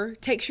teacher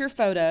takes your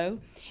photo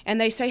and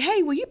they say,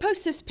 hey, will you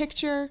post this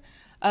picture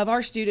of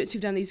our students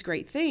who've done these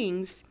great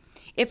things?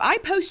 If I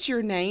post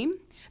your name,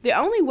 the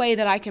only way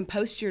that I can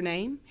post your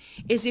name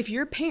is if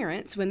your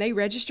parents, when they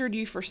registered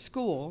you for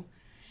school,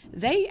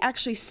 they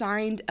actually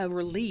signed a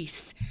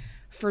release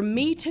for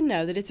me to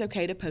know that it's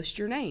okay to post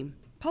your name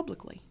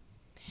publicly.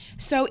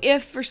 So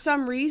if for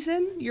some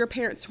reason your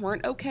parents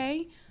weren't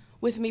okay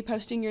with me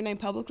posting your name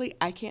publicly,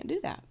 I can't do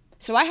that.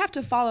 So I have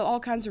to follow all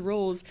kinds of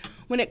rules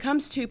when it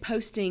comes to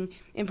posting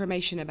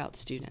information about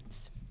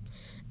students.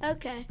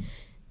 Okay.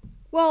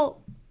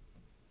 Well,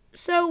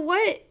 so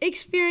what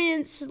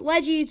experience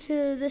led you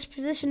to this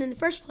position in the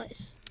first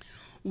place?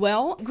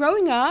 Well,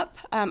 growing up,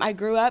 I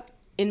grew up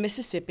in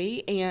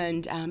Mississippi,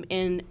 and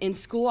in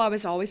school I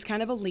was always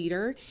kind of a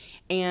leader,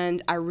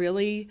 and I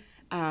really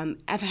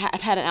I've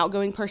had an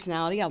outgoing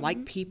personality. I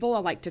like people. I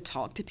like to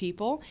talk to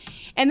people.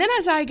 And then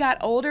as I got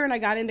older and I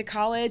got into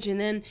college and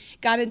then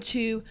got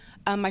into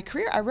my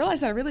career, I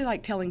realized that I really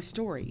like telling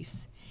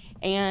stories.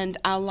 And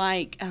I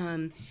like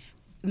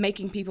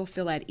making people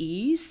feel at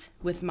ease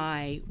with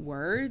my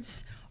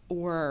words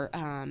or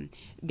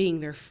being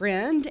their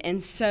friend.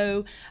 And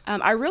so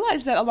I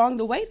realized that along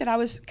the way that I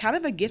was kind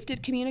of a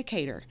gifted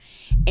communicator.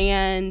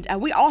 And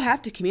we all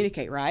have to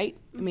communicate, right?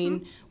 I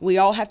mean, we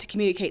all have to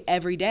communicate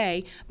every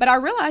day. But I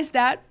realized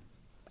that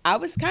I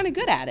was kind of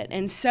good at it.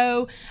 And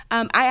so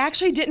I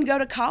actually didn't go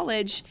to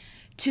college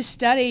to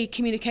study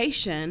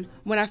communication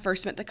when I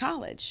first went to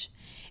college.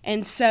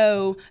 And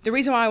so the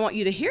reason why I want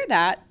you to hear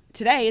that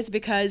today is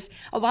because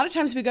a lot of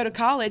times we go to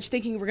college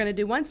thinking we're going to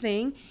do one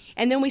thing,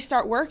 and then we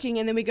start working,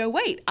 and then we go,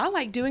 wait, I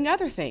like doing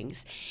other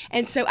things.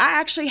 And so I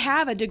actually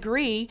have a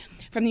degree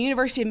from the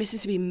University of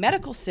Mississippi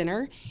Medical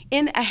Center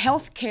in a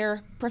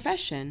healthcare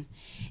profession,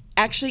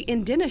 actually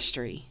in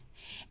dentistry.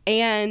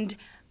 And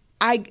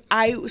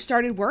I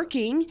started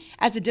working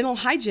as a dental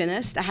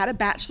hygienist. I had a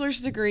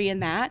bachelor's degree in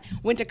that,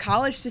 went to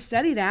college to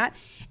study that,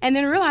 and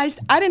then realized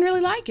I didn't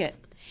really like it.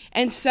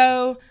 And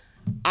so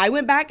I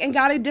went back and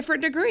got a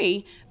different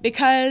degree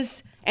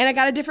and I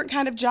got a different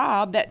kind of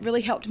job that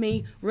really helped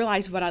me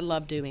realize what I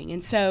love doing.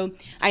 And so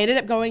I ended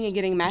up going and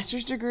getting a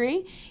master's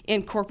degree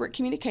in corporate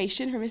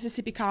communication from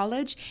Mississippi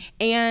College,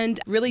 and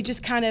really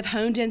just kind of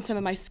honed in some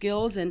of my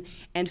skills and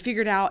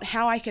figured out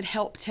how I could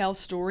help tell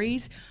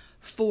stories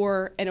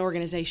for an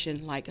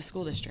organization like a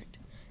school district.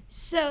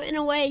 So, in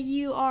a way,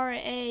 you are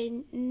a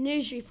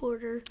news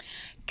reporter.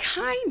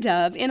 Kind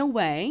of, in a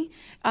way.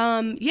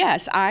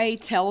 Yes, I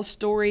tell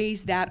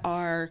stories that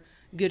are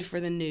good for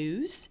the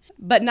news,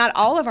 but not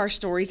all of our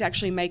stories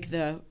actually make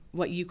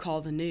what you call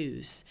the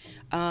news.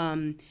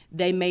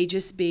 They may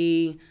just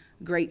be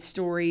great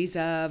stories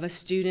of a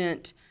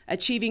student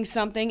achieving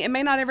something. It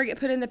may not ever get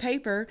put in the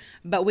paper,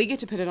 but we get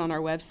to put it on our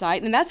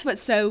website. And that's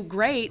what's so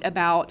great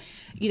about,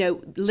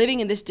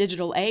 living in this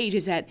digital age,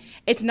 is that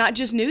it's not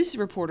just news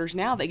reporters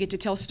now that get to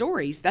tell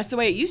stories. That's the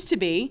way it used to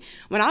be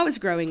when I was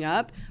growing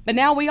up, but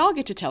now we all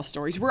get to tell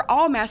stories. We're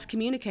all mass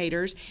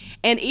communicators,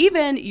 and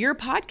even your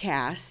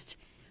podcast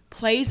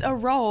plays a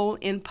role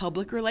in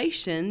public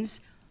relations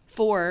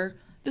for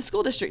the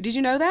school district. Did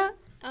you know that?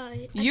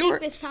 I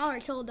think Ms. Fowler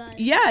told us.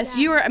 Yes,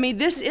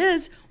 this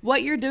is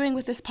what you're doing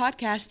with this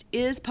podcast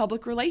is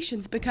public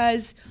relations,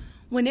 because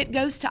when it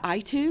goes to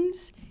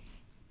iTunes,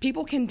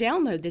 people can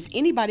download this.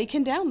 Anybody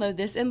can download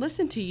this and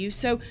listen to you.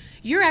 So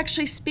you're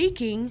actually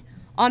speaking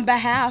on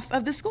behalf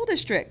of the school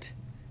district.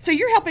 So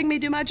you're helping me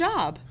do my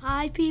job.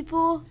 Hi,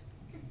 people.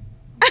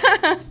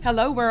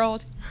 Hello,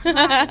 world.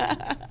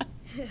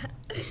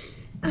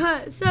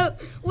 So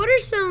what are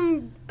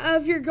some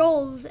of your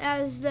goals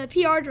as the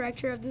PR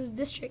director of this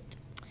district?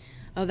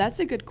 Oh, that's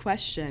a good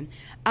question.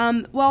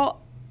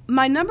 Well,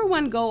 my number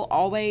one goal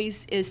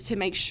always is to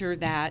make sure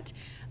that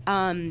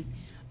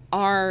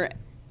our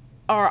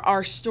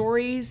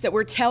stories, that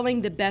we're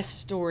telling the best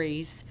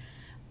stories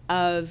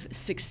of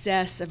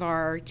success of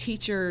our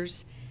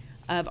teachers,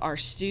 of our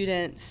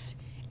students,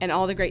 and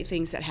all the great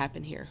things that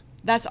happen here.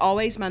 That's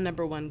always my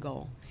number one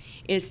goal,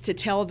 is to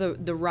tell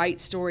the right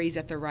stories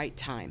at the right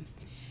time.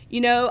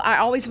 I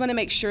always want to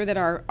make sure that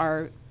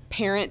our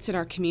parents and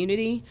our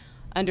community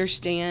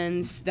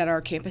understands that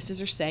our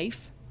campuses are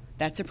safe.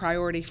 That's a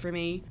priority for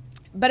me.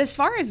 But as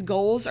far as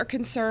goals are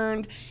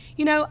concerned,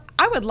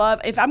 I would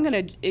love,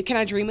 can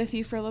I dream with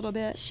you for a little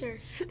bit? Sure.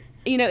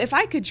 If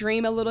I could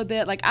dream a little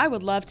bit, I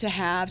would love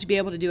to be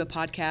able to do a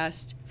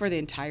podcast for the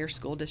entire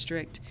school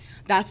district.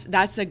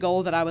 That's a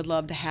goal that I would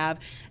love to have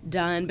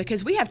done,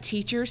 because we have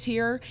teachers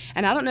here,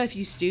 and I don't know if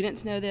you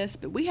students know this,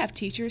 but we have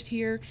teachers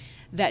here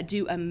that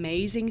do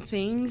amazing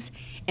things,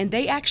 and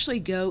they actually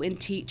go and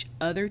teach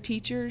other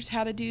teachers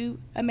how to do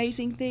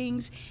amazing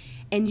things,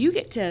 and you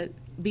get to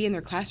be in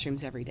their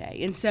classrooms every day.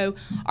 And so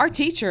our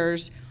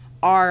teachers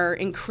are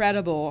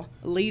incredible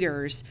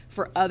leaders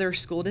for other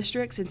school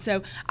districts, and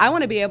so I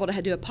want to be able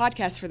to do a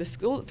podcast for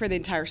the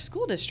entire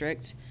school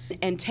district,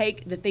 and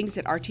take the things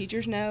that our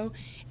teachers know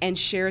and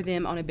share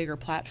them on a bigger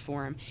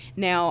platform.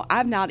 Now,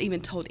 I've not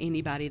even told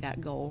anybody that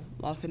goal,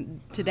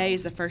 Lawson. Today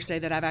is the first day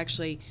that I've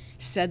actually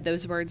said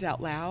those words out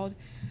loud,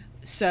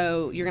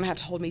 so you're going to have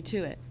to hold me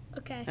to it.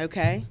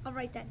 Okay? I'll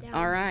write that down.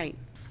 All right.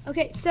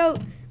 Okay, so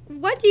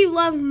what do you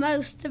love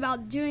most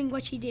about doing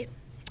what you do?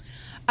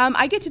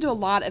 I get to do a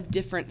lot of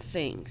different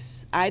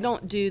things. I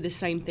don't do the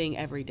same thing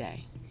every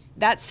day.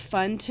 That's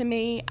fun to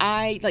me.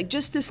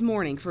 Just this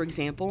morning, for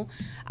example,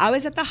 I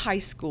was at the high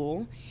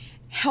school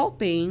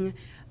helping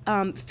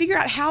figure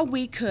out how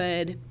we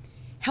could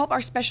help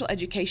our special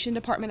education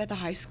department at the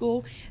high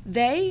school.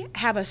 They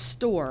have a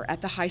store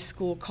at the high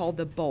school called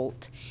The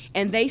Bolt,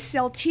 and they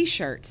sell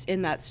T-shirts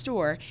in that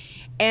store.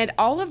 And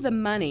all of the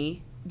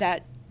money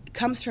that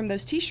comes from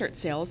those T-shirt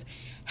sales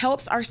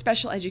helps our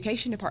special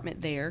education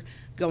department there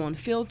go on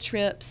field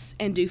trips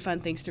and do fun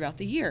things throughout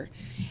the year.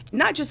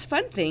 Not just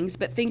fun things,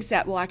 but things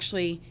that will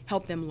actually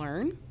help them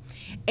learn.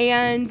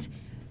 And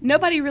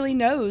nobody really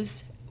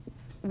knows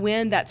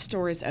when that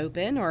store is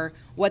open or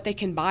what they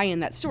can buy in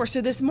that store. So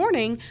this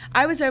morning,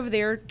 I was over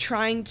there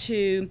trying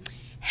to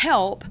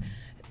help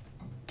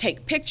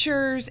take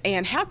pictures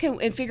and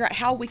figure out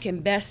how we can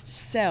best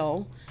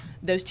sell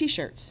those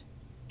T-shirts.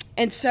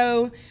 And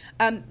so,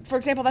 for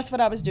example, that's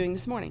what I was doing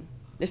this morning.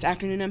 This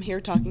afternoon, I'm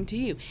here talking to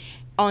you.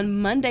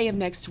 On Monday of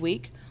next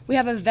week, we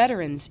have a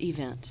veterans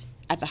event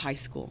at the high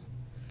school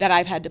that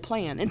I've had to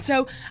plan. And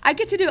so I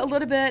get to do a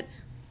little bit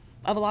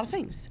of a lot of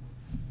things.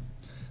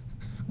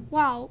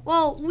 Wow.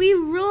 Well, we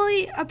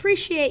really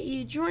appreciate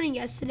you joining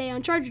us today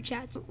on Charger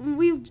Chats.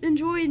 We've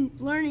enjoyed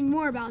learning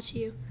more about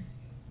you.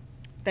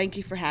 Thank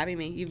you for having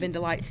me. You've been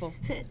delightful.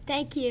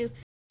 Thank you.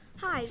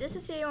 Hi, this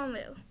is Sayon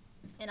Wu.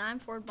 And I'm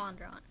Ford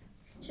Bondron.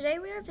 Today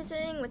we are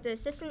visiting with the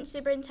Assistant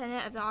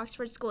Superintendent of the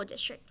Oxford School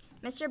District,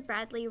 Mr.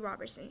 Bradley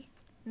Robertson.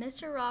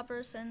 Mr.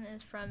 Robertson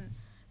is from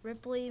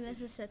Ripley,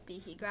 Mississippi.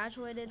 He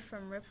graduated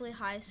from Ripley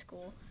High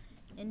School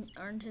and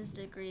earned his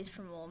degrees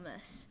from Ole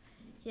Miss.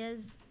 He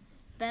has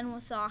been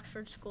with the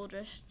Oxford School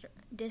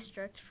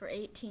District for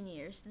 18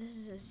 years. This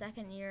is his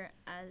second year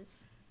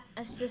as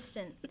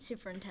Assistant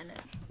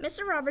Superintendent.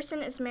 Mr.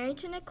 Robertson is married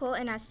to Nicole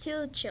and has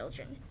 2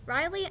 children,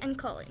 Riley and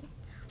Colleen.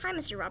 Hi,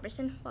 Mr.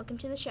 Robertson. Welcome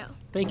to the show.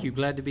 Thank you.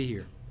 Glad to be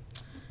here.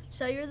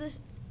 So you're the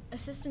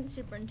Assistant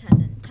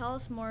Superintendent. Tell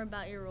us more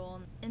about your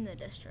role in the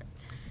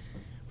district.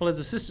 Well, as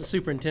Assistant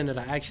Superintendent,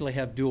 I actually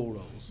have dual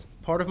roles.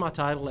 Part of my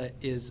title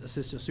is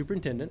Assistant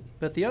Superintendent,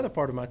 but the other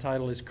part of my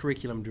title is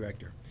Curriculum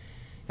Director.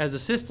 As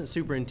Assistant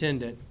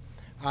Superintendent,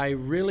 I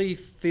really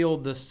fill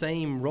the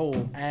same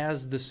role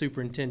as the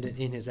superintendent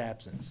in his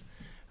absence.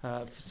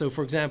 So,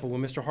 for example,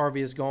 when Mr. Harvey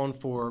is gone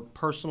for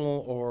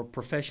personal or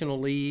professional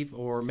leave,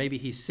 or maybe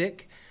he's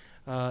sick,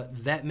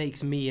 that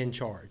makes me in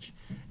charge.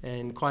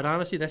 And quite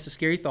honestly, that's a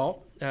scary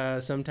thought,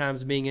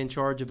 sometimes being in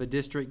charge of a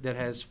district that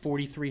has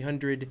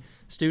 4,300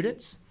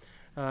 students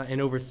and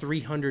over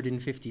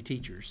 350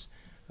 teachers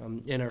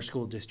in our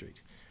school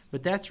district.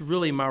 But that's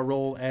really my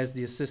role as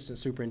the assistant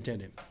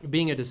superintendent,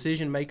 being a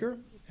decision maker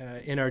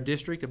in our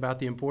district about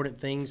the important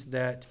things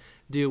that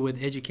deal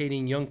with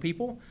educating young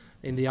people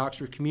in the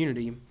Oxford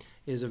community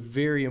is a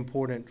very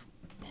important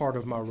part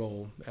of my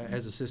role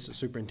as assistant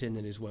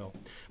superintendent as well.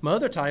 My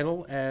other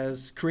title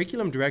as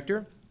curriculum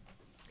director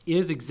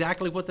is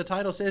exactly what the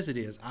title says it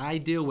is. I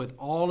deal with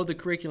all of the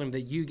curriculum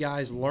that you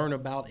guys learn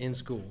about in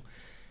school.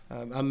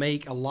 I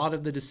make a lot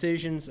of the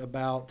decisions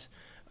about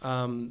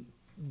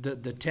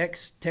the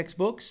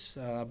textbooks,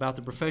 about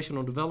the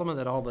professional development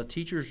that all the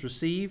teachers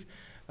receive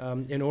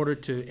in order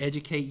to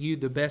educate you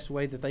the best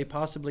way that they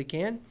possibly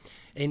can,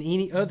 and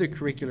any other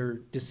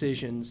curricular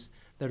decisions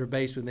that are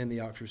based within the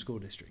Oxford School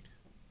District.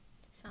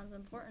 Sounds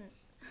important.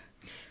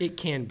 It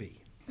can be.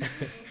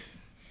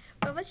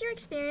 What was your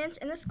experience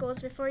in the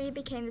schools before you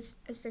became the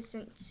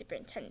assistant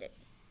superintendent?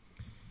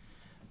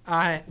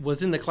 I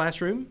was in the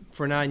classroom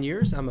for 9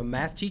 years. I'm a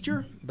math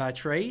teacher by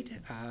trade.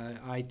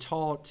 I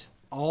taught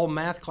all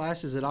math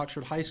classes at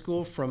Oxford High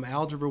School from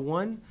Algebra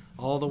 1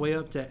 all the way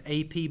up to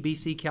AP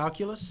BC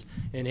Calculus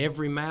and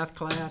every math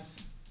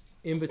class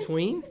in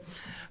between.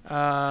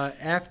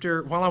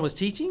 While I was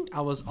teaching,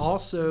 I was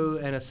also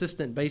an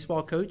assistant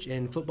baseball coach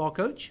and football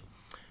coach,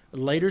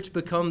 later to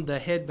become the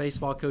head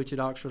baseball coach at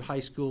Oxford High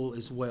School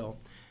as well.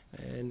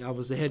 And I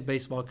was the head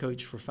baseball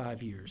coach for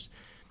 5 years.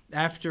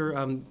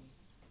 After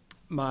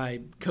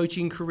my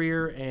coaching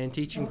career and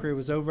teaching career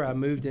was over, I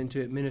moved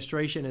into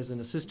administration as an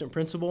assistant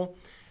principal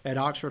at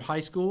Oxford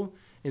High School,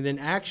 and then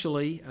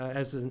actually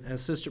as an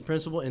assistant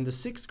principal in the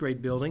 6th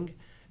grade building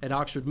at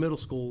Oxford Middle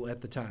School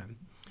at the time.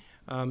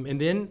 And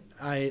then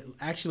I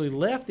actually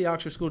left the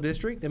Oxford School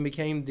District and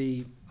became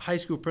the high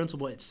school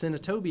principal at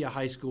Senatobia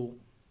High School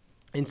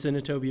in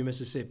Senatobia,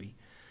 Mississippi.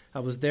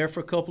 I was there for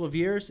a couple of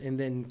years and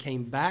then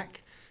came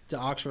back to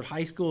Oxford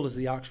High School as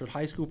the Oxford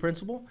High School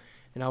principal.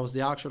 And I was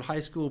the Oxford High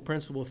School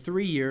principal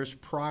 3 years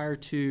prior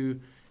to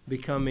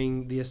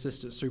becoming the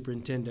assistant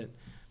superintendent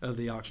of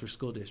the Oxford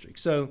School District.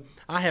 So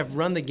I have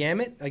run the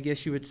gamut, I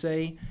guess you would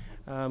say,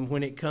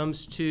 when it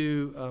comes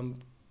to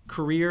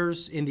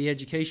careers in the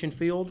education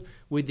field,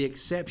 with the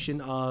exception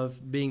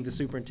of being the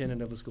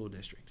superintendent of a school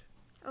district.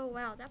 Oh,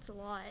 wow, that's a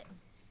lot.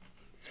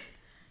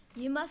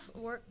 You must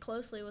work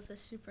closely with the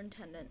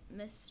superintendent,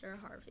 Mr.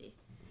 Harvey.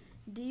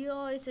 Do you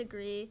always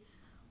agree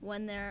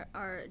when there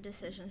are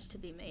decisions to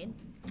be made?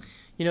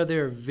 You know,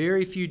 there are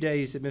very few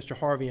days that Mr.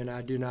 Harvey and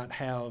I do not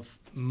have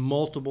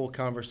multiple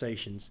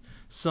conversations.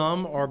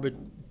 Some are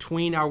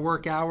between our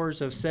work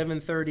hours of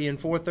 7:30 and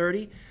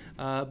 4:30,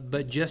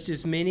 but just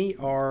as many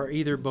are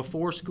either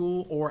before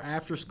school or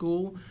after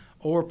school,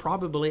 or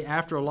probably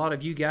after a lot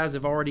of you guys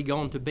have already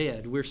gone to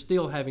bed. We're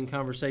still having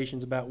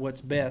conversations about what's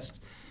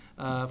best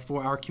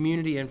for our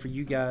community and for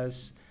you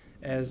guys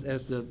as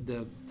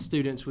the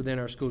students within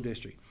our school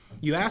district.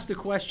 You asked the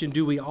question,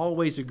 do we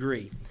always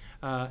agree?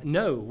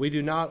 No, we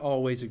do not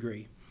always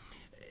agree.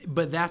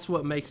 But that's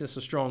what makes us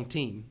a strong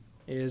team,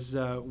 is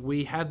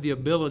we have the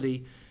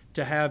ability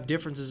to have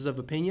differences of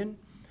opinion,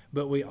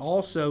 but we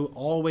also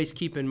always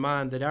keep in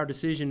mind that our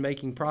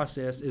decision-making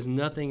process is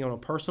nothing on a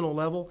personal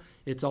level.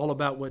 It's all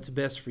about what's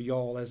best for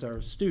y'all as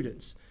our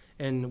students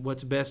and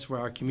what's best for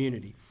our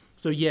community.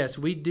 So yes,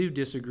 we do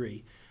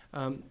disagree.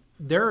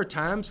 There are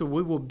times where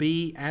we will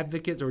be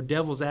advocates or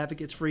devil's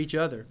advocates for each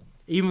other.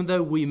 Even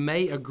though we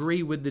may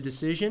agree with the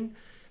decision,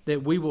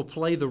 that we will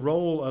play the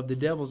role of the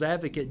devil's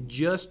advocate,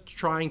 just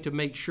trying to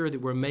make sure that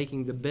we're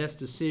making the best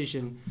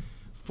decision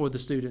for the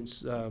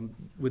students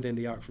within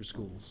the Oxford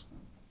schools.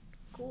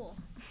 Cool.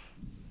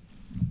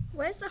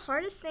 What is the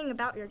hardest thing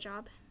about your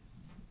job?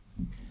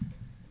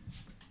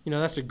 You know,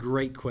 that's a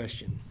great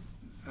question.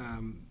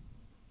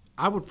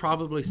 I would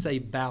probably say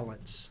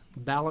balance.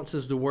 Balance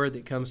is the word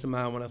that comes to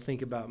mind when I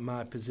think about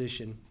my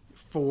position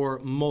for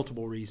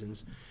multiple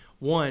reasons.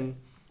 One,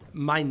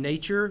 my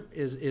nature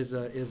is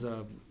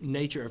a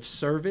nature of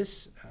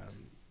service.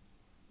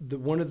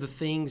 one of the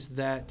things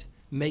that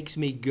makes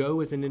me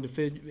go as an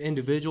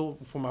individual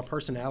for my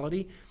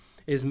personality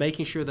is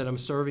making sure that I'm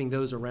serving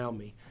those around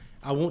me.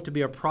 I want to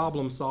be a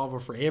problem solver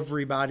for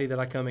everybody that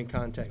I come in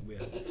contact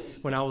with.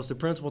 When I was the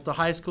principal at the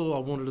high school, I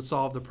wanted to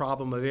solve the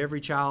problem of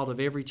every child,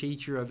 of every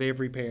teacher, of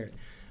every parent.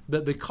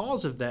 But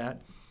because of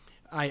that,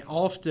 I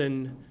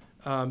often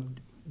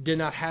did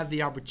not have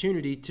the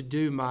opportunity to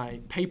do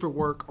my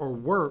paperwork or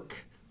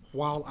work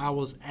while I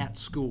was at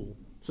school.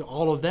 So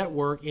all of that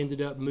work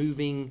ended up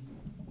moving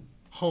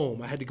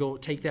home. I had to go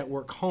take that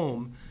work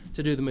home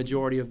to do the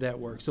majority of that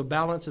work. So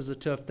balance is a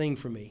tough thing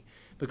for me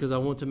because I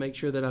want to make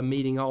sure that I'm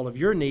meeting all of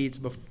your needs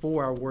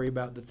before I worry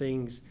about the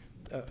things,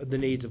 the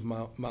needs of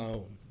my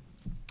own.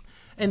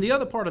 And the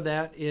other part of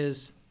that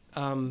is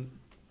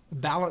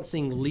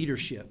balancing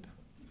leadership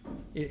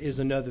is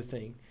another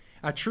thing.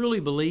 I truly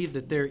believe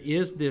that there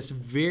is this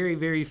very,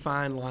 very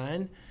fine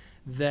line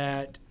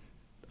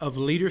of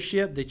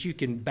leadership that you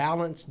can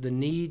balance the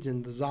needs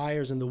and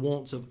desires and the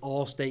wants of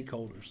all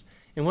stakeholders.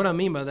 And what I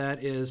mean by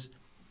that is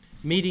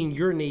meeting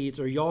your needs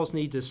or y'all's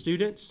needs as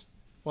students,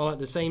 while at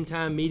the same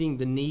time meeting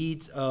the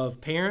needs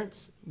of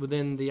parents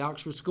within the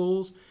Oxford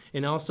schools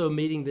and also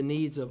meeting the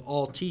needs of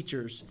all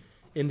teachers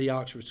in the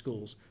Oxford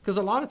schools. Because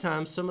a lot of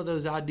times some of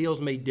those ideals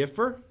may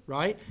differ,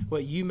 right?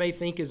 What you may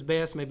think is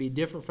best may be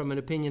different from an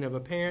opinion of a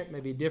parent,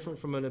 may be different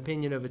from an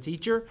opinion of a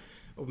teacher,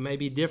 or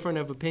maybe different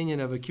of opinion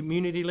of a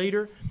community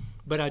leader.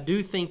 But I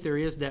do think there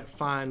is that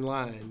fine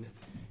line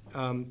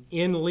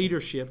in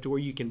leadership to where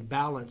you can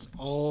balance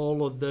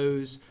all of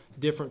those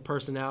different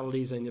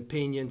personalities and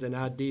opinions and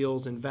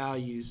ideals and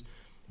values.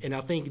 And I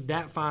think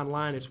that fine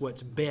line is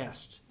what's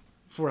best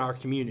for our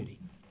community.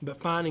 But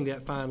finding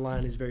that fine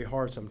line is very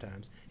hard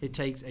sometimes. It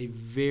takes a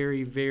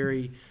very,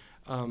 very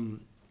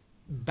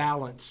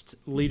balanced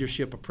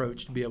leadership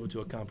approach to be able to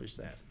accomplish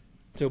that.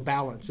 So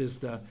balance is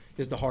the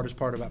hardest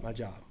part about my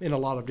job in a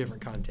lot of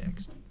different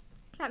contexts.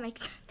 That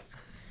makes sense.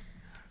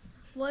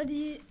 What do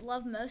you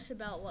love most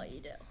about what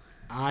you do?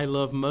 I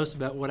love most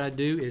about what I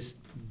do is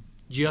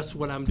just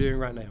what I'm doing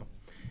right now,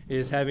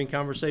 is having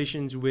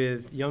conversations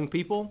with young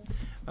people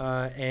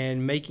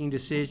and making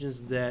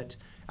decisions that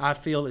I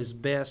feel is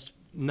best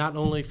not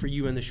only for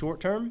you in the short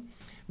term,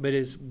 but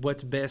is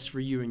what's best for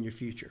you in your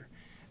future.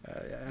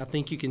 I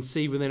think you can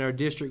see within our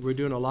district we're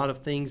doing a lot of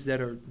things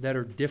that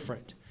are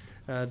different,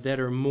 that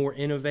are more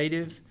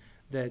innovative,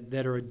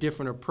 that are a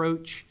different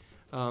approach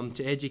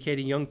to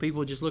educating young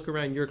people. Just look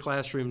around your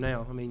classroom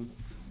now. I mean,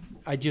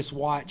 I just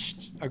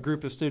watched a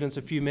group of students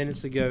a few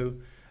minutes ago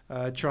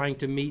trying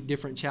to meet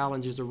different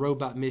challenges of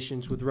robot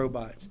missions with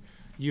robots.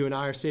 You and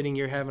I are sitting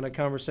here having a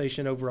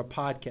conversation over a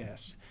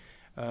podcast.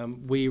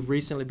 We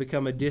recently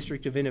become a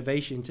district of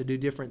innovation to do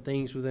different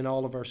things within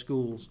all of our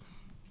schools.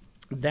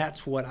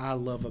 That's what I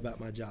love about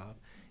my job,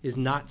 is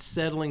not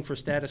settling for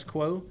status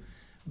quo,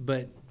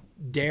 but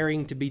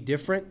daring to be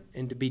different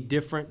and to be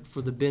different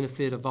for the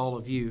benefit of all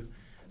of you,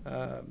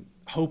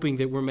 hoping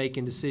that we're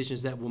making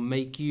decisions that will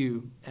make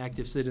you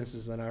active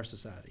citizens in our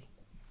society.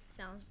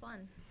 Sounds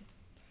fun.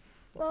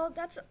 Well,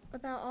 that's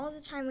about all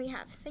the time we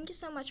have. Thank you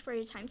so much for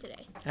your time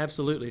today.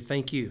 Absolutely.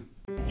 Thank you.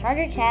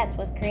 Charger Chats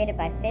was created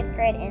by 5th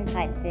grade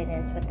Insight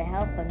students with the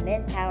help of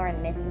Ms. Power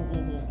and Miss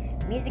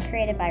McGeehee. Music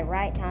created by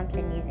Wright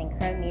Thompson using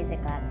Crow Music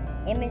Lab.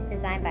 Image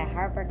designed by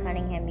Harper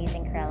Cunningham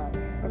using Crello.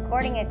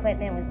 Recording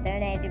equipment was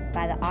donated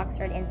by the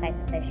Oxford Insights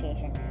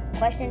Association.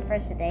 Questions for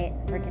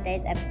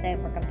today's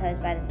episode were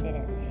composed by the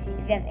students. If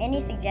you have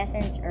any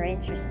suggestions or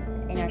interest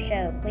in our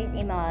show, please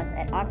email us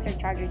at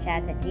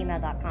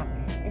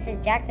oxfordchargerchats@gmail.com. This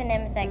is Jackson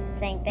Nemesek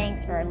saying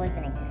thanks for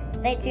listening.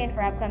 Stay tuned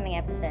for upcoming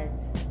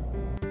episodes.